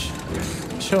lungfish?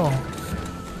 Sure.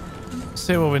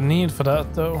 See what we need for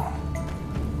that though.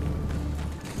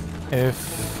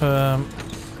 If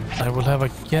I will have a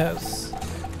guess.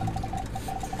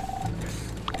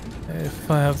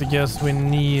 If I have to guess, we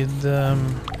need oh,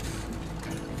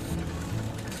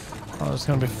 it's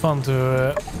gonna be fun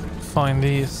to find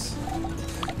these.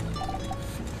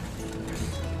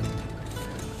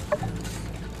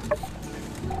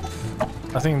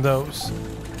 I think those.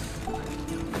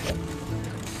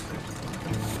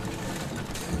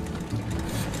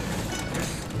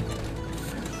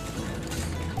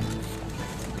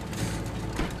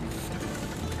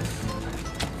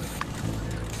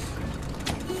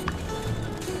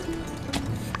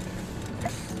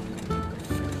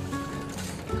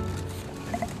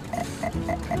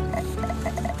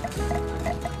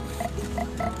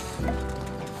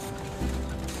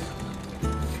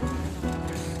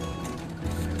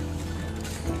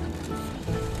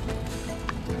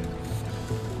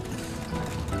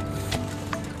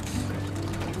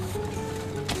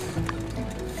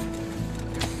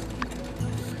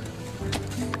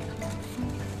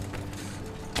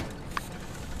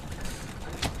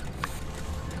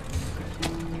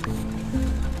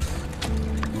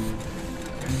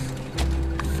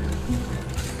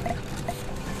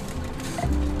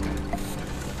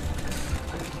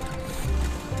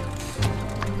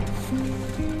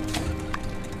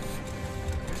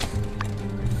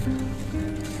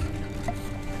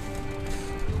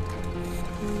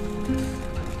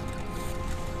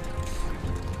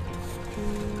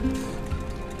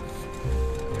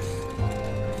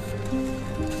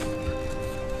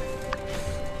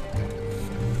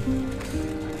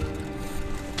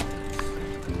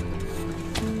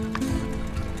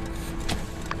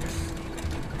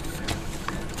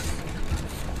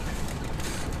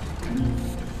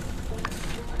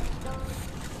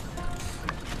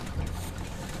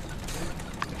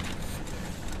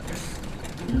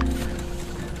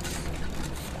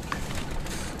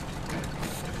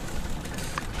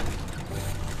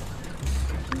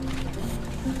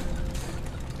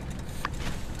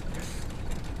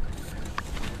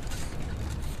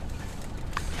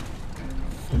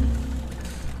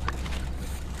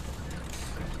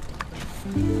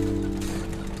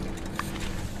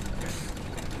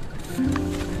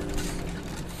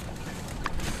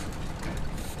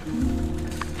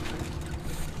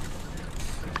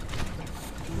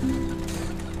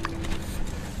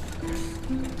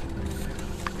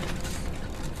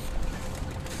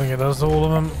 Okay, that's all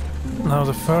of them. Now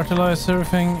the fertilizer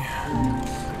thing.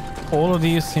 All of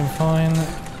these seem fine.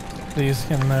 These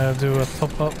can do a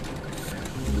top up.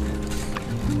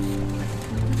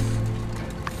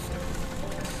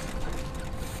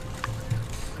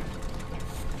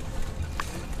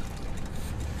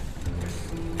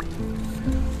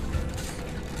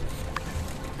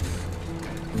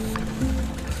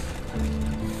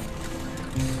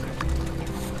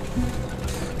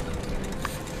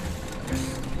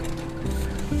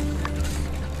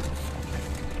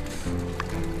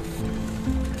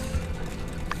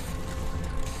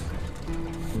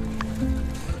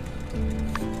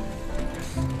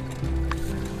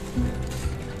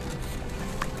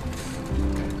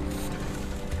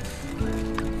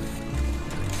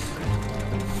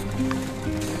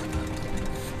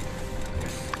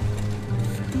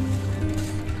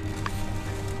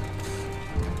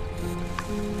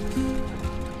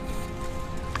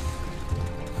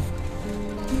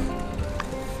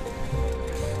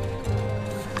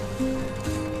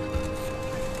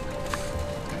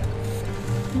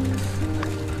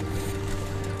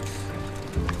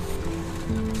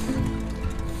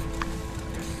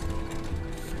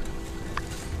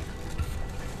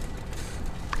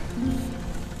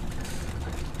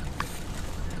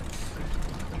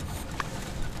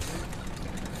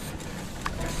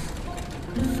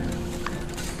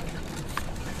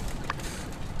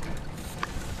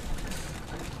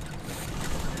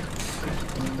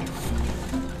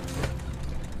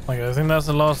 Okay, I think that's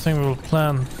the last thing we will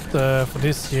plant for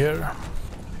this year.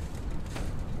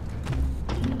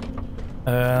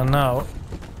 Now,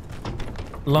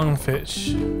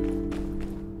 lungfish.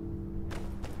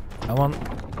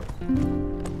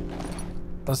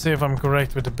 Let's see if I'm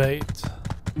correct with the bait.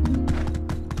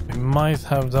 We might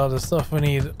have the other stuff we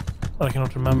need, but I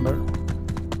cannot remember.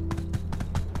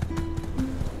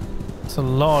 It's a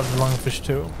large lungfish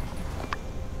too.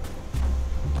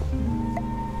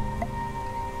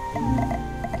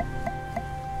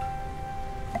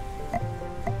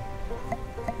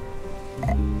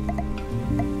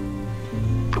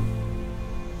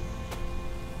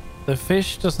 The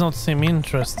fish does not seem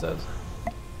interested.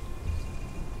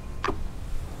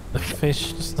 The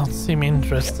fish does not seem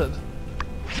interested.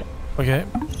 Okay.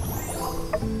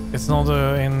 It's not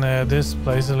in this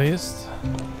place at least.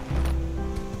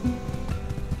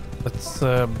 Let's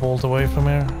bolt away from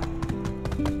here.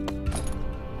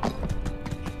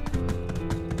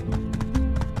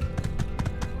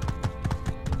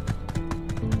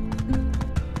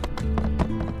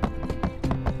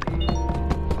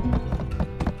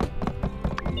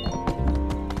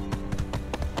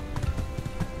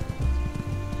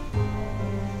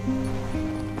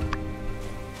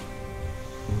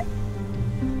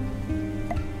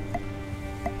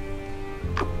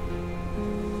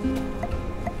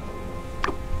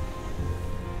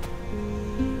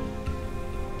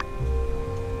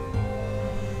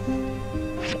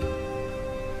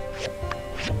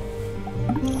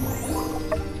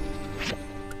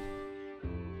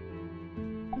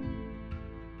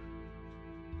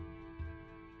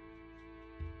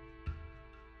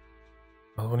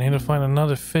 need to find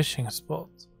another fishing spot.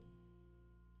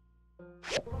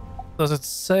 Does it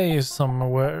say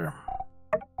somewhere?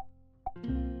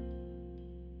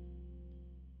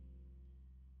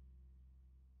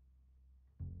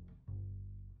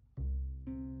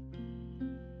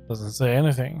 Doesn't say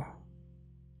anything.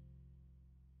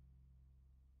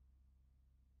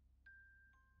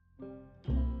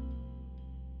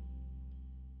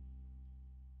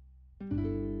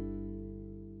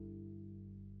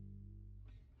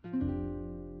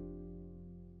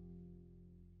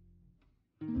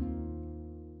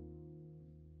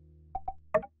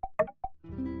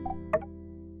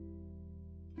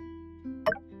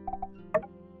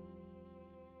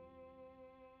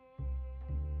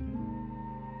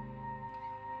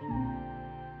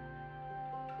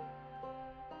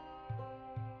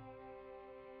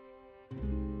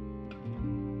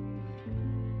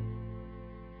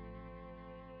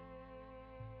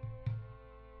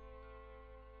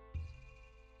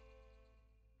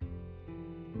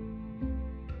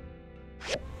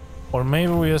 Or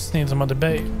maybe we just need some other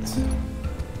bait.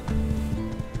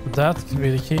 That could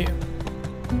be the key.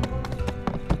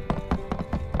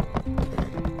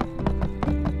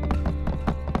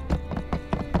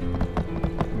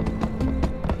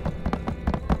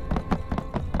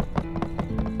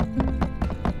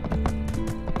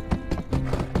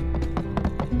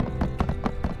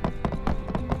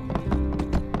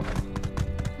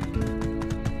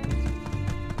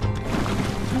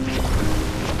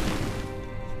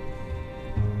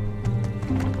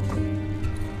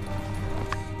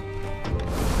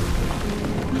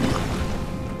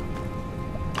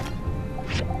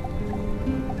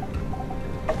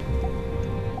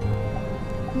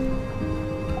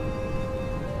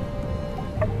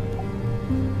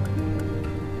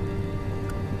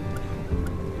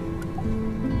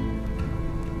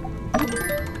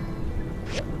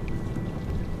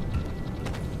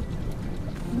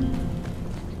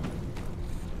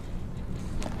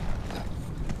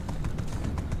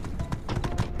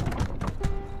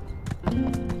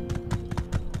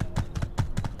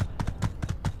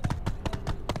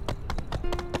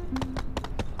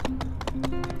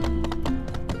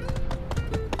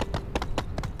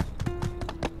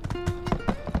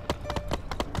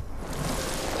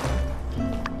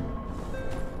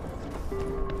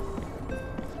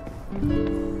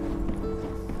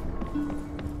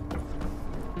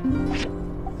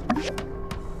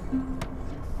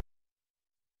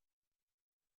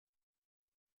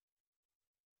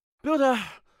 Builder,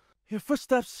 your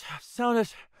footsteps sounded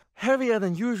heavier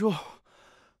than usual.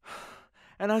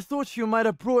 And I thought you might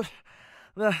have brought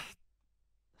the...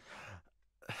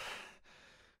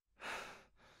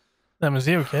 Is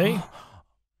he okay?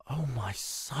 Oh, my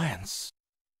science.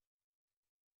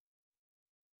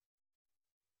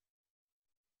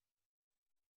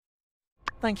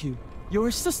 Thank you. Your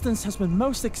assistance has been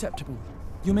most acceptable.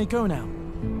 You may go now.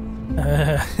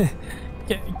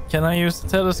 Can I use the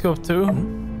telescope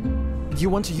too? You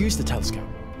want to use the telescope?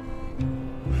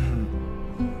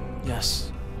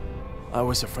 Yes. I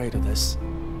was afraid of this.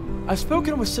 I've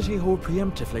spoken with City Hall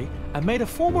preemptively and made a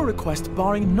formal request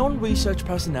barring non-research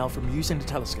personnel from using the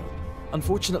telescope.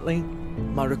 Unfortunately,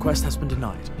 my request has been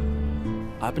denied.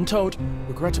 I've been told,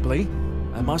 regrettably,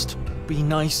 I must be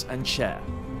nice and share.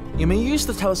 You may use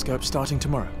the telescope starting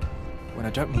tomorrow, when I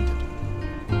don't need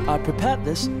it. I prepared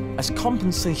this as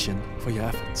compensation for your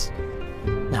efforts.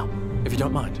 Now, if you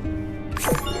don't mind.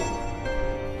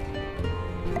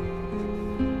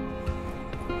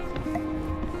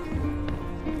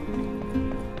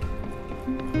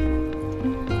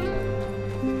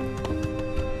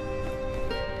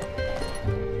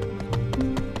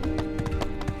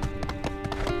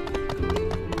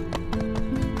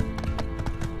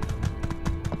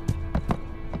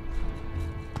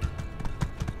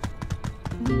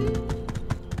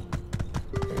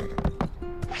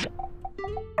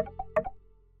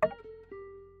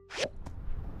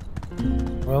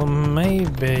 Well,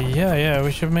 maybe. Yeah,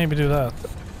 we should maybe do that.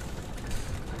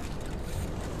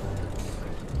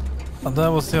 That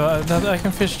will still. That I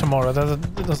can fish tomorrow. That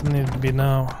doesn't need to be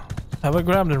now. Have I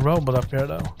grabbed the robot up here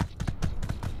though?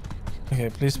 Okay,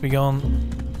 please be gone.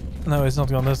 No, it's not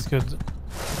gone. That's good.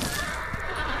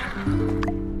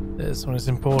 This one is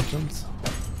important.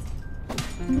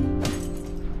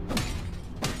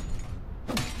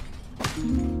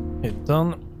 Okay,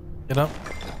 done. Get up.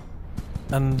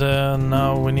 And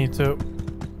now we need to...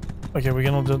 Okay, we're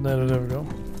gonna do that. There we go.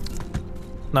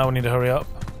 Now we need to hurry up.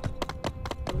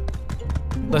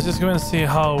 Let's just go and see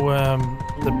how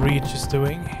the breach is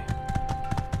doing.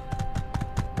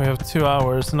 We have 2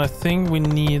 hours, and I think we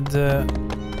need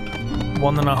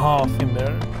 1.5 in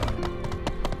there.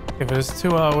 If it's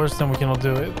 2 hours, then we cannot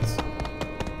do it.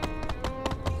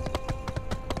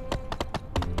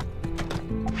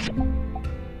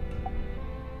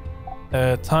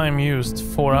 Time used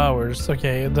 4 hours.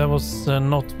 Okay, that was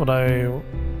not what I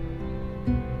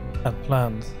had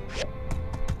planned.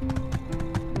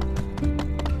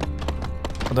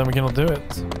 But then we cannot do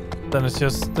it. Then it's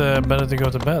just better to go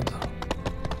to bed.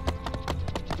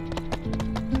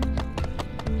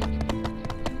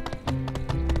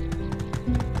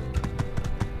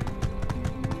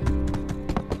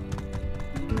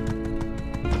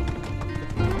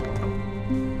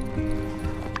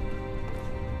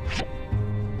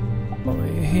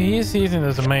 He's eating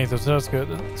the tomatoes, so that's good.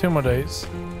 2 more days.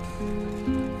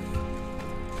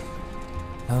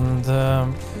 And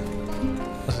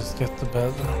let's just get to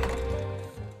bed.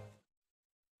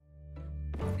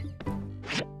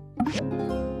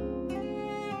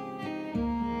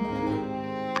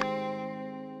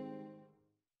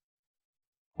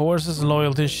 Horse's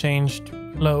loyalty changed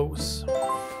to close.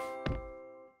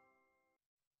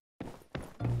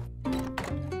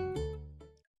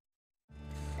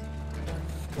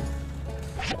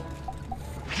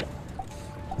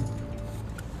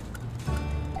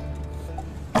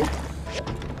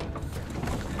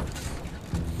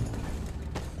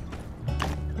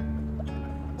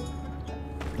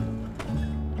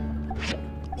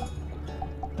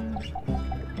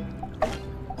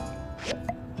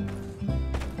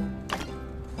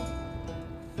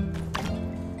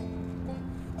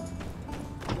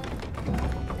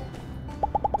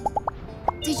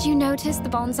 Did you notice the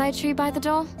bonsai tree by the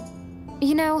door?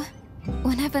 You know,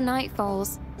 whenever night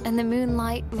falls and the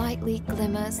moonlight lightly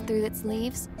glimmers through its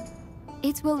leaves,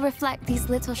 it will reflect these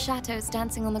little shadows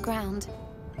dancing on the ground.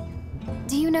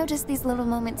 Do you notice these little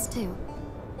moments too?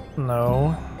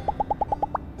 No.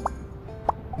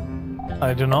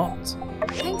 I do not.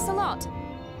 Thanks a lot.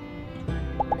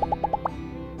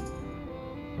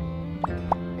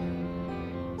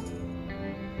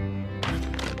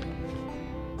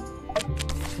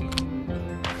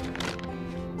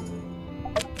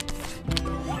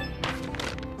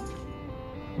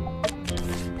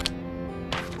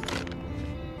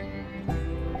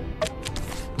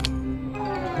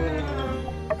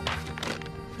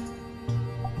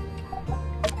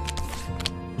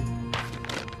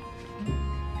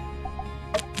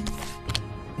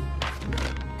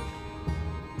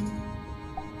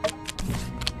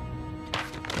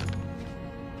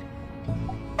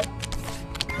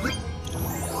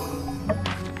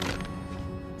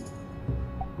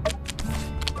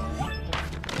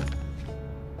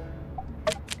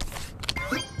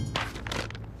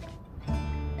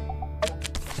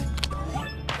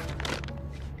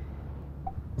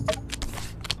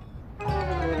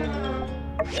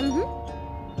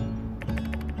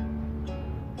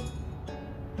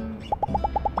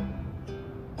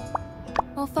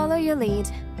 I'll follow your lead.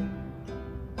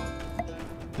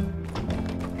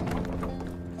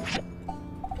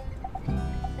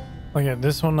 Okay,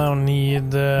 this one now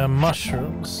need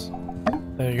mushrooms.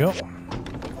 There you go.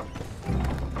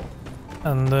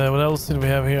 And what else did we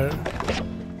have here?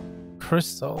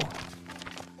 Crystal.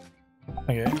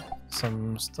 Okay,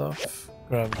 some stuff.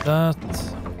 Grab that.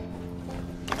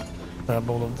 Grab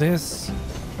all of this.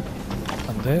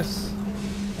 And this.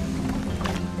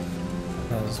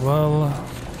 As well.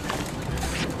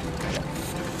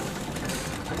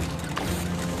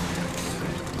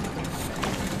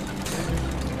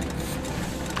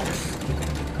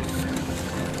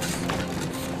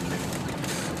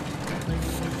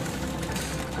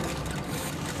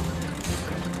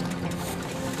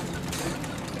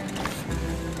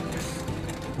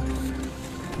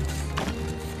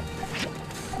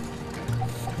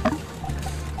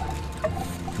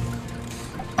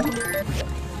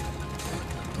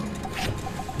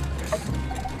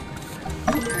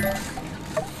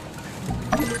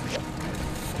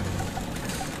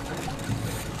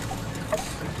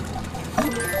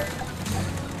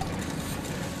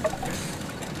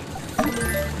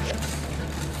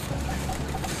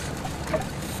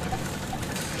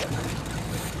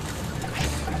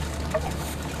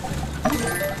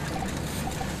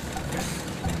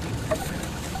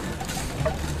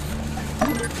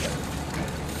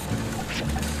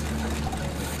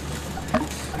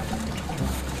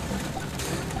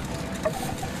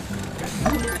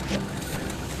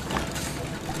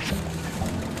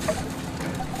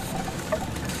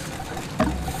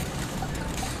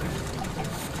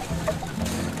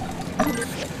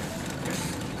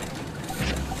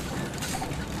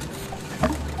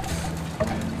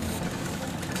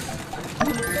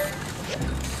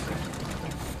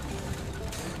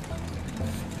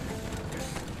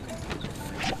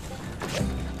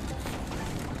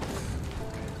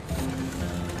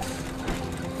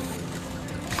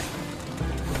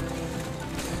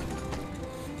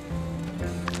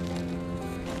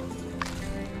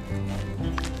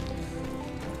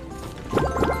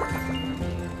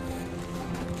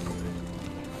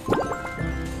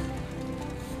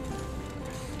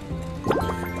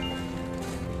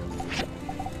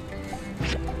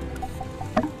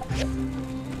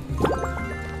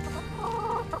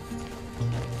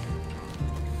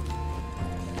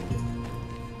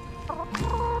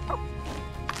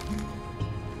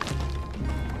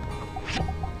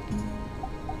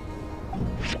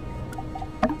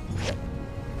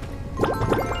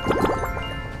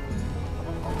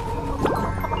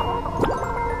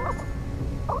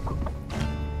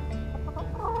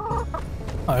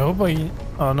 hope I...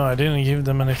 Oh no, I didn't give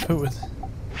them any food.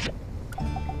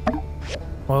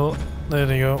 Well, there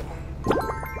they go.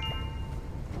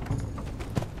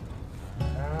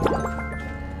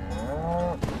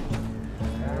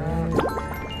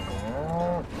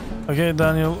 Okay,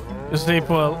 Daniel, you sleep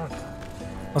well.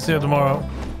 I'll see you tomorrow.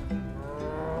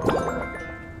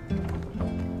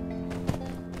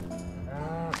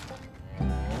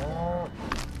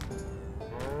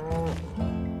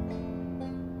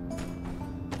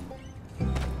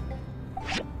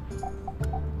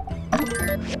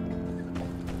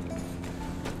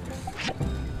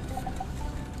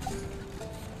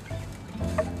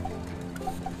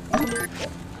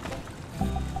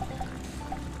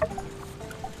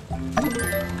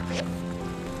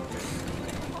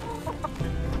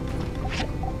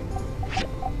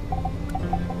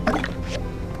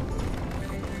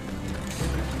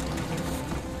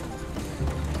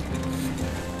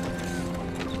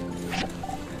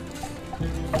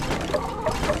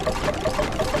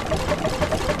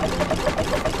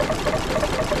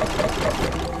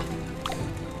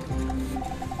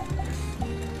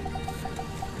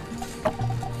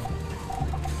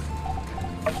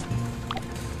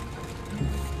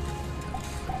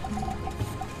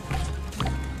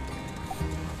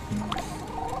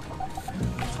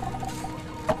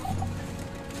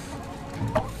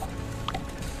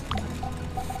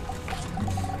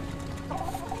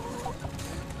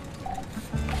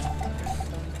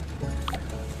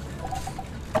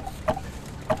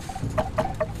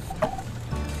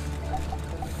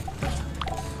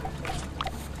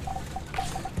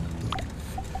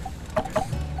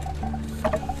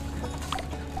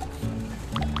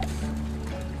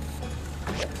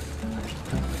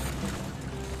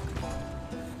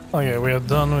 Okay, we are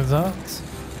done with that.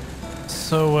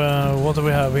 So what do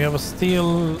we have? We have a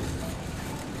steel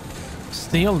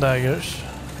daggers.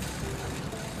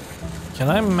 Can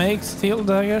I make steel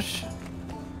daggers?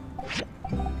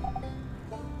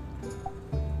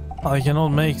 I cannot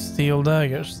make steel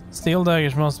daggers. Steel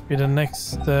daggers must be the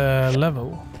next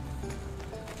level.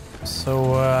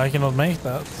 So I cannot make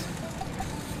that.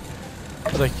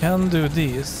 But I can do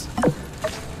these.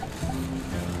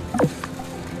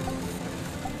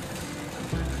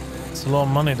 It's a lot of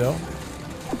money though.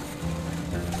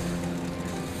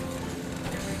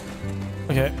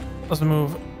 Okay, let's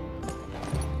move.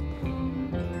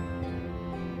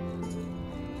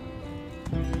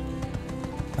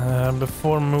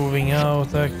 Before moving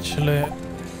out, actually,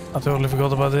 I totally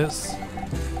forgot about this.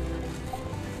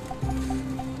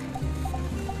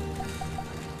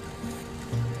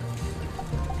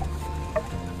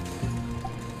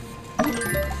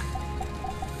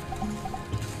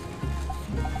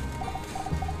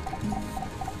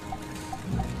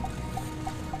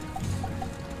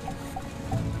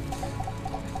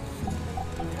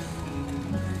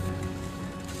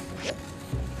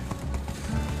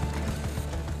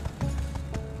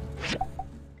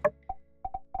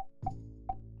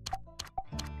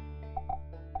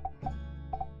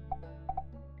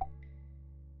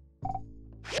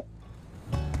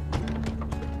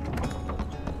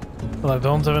 Well, I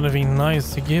don't have anything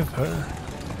nice to give her.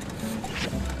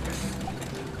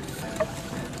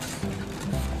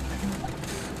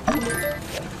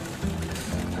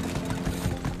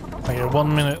 Okay,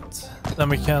 1 minute. Then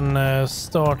we can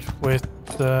start with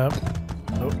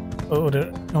oh,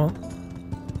 there. Come on.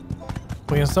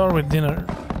 We can start with dinner.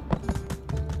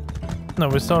 No,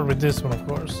 we start with this one, of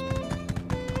course.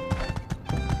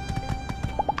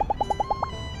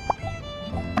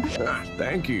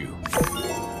 Thank you.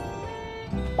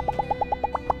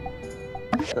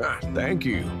 Thank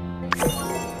you.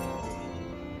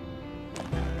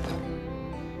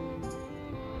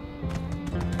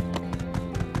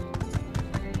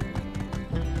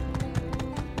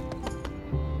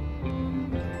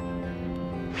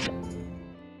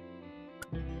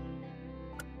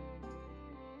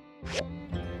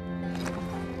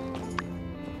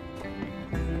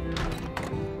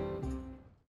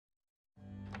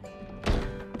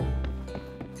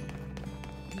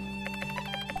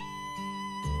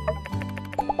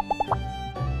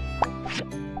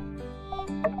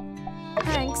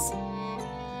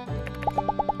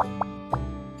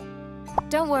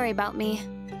 Don't worry about me.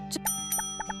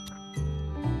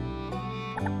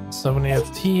 So we need a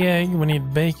tea egg, we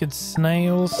need baked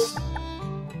snails,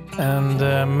 and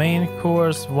main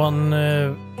course, 1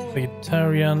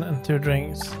 vegetarian and 2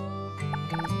 drinks.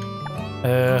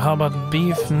 How about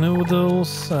beef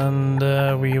noodles, and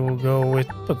we will go with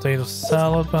potato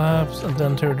salad perhaps, and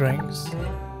then 2 drinks.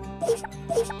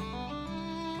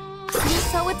 You're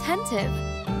so attentive.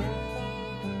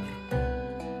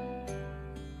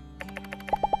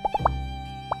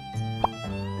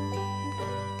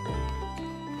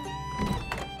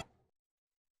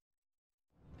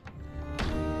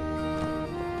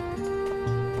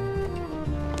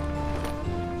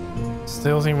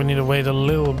 still think we need to wait a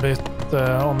little bit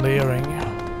on the earring.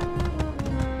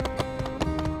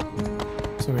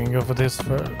 So we can go for this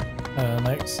for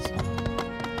next.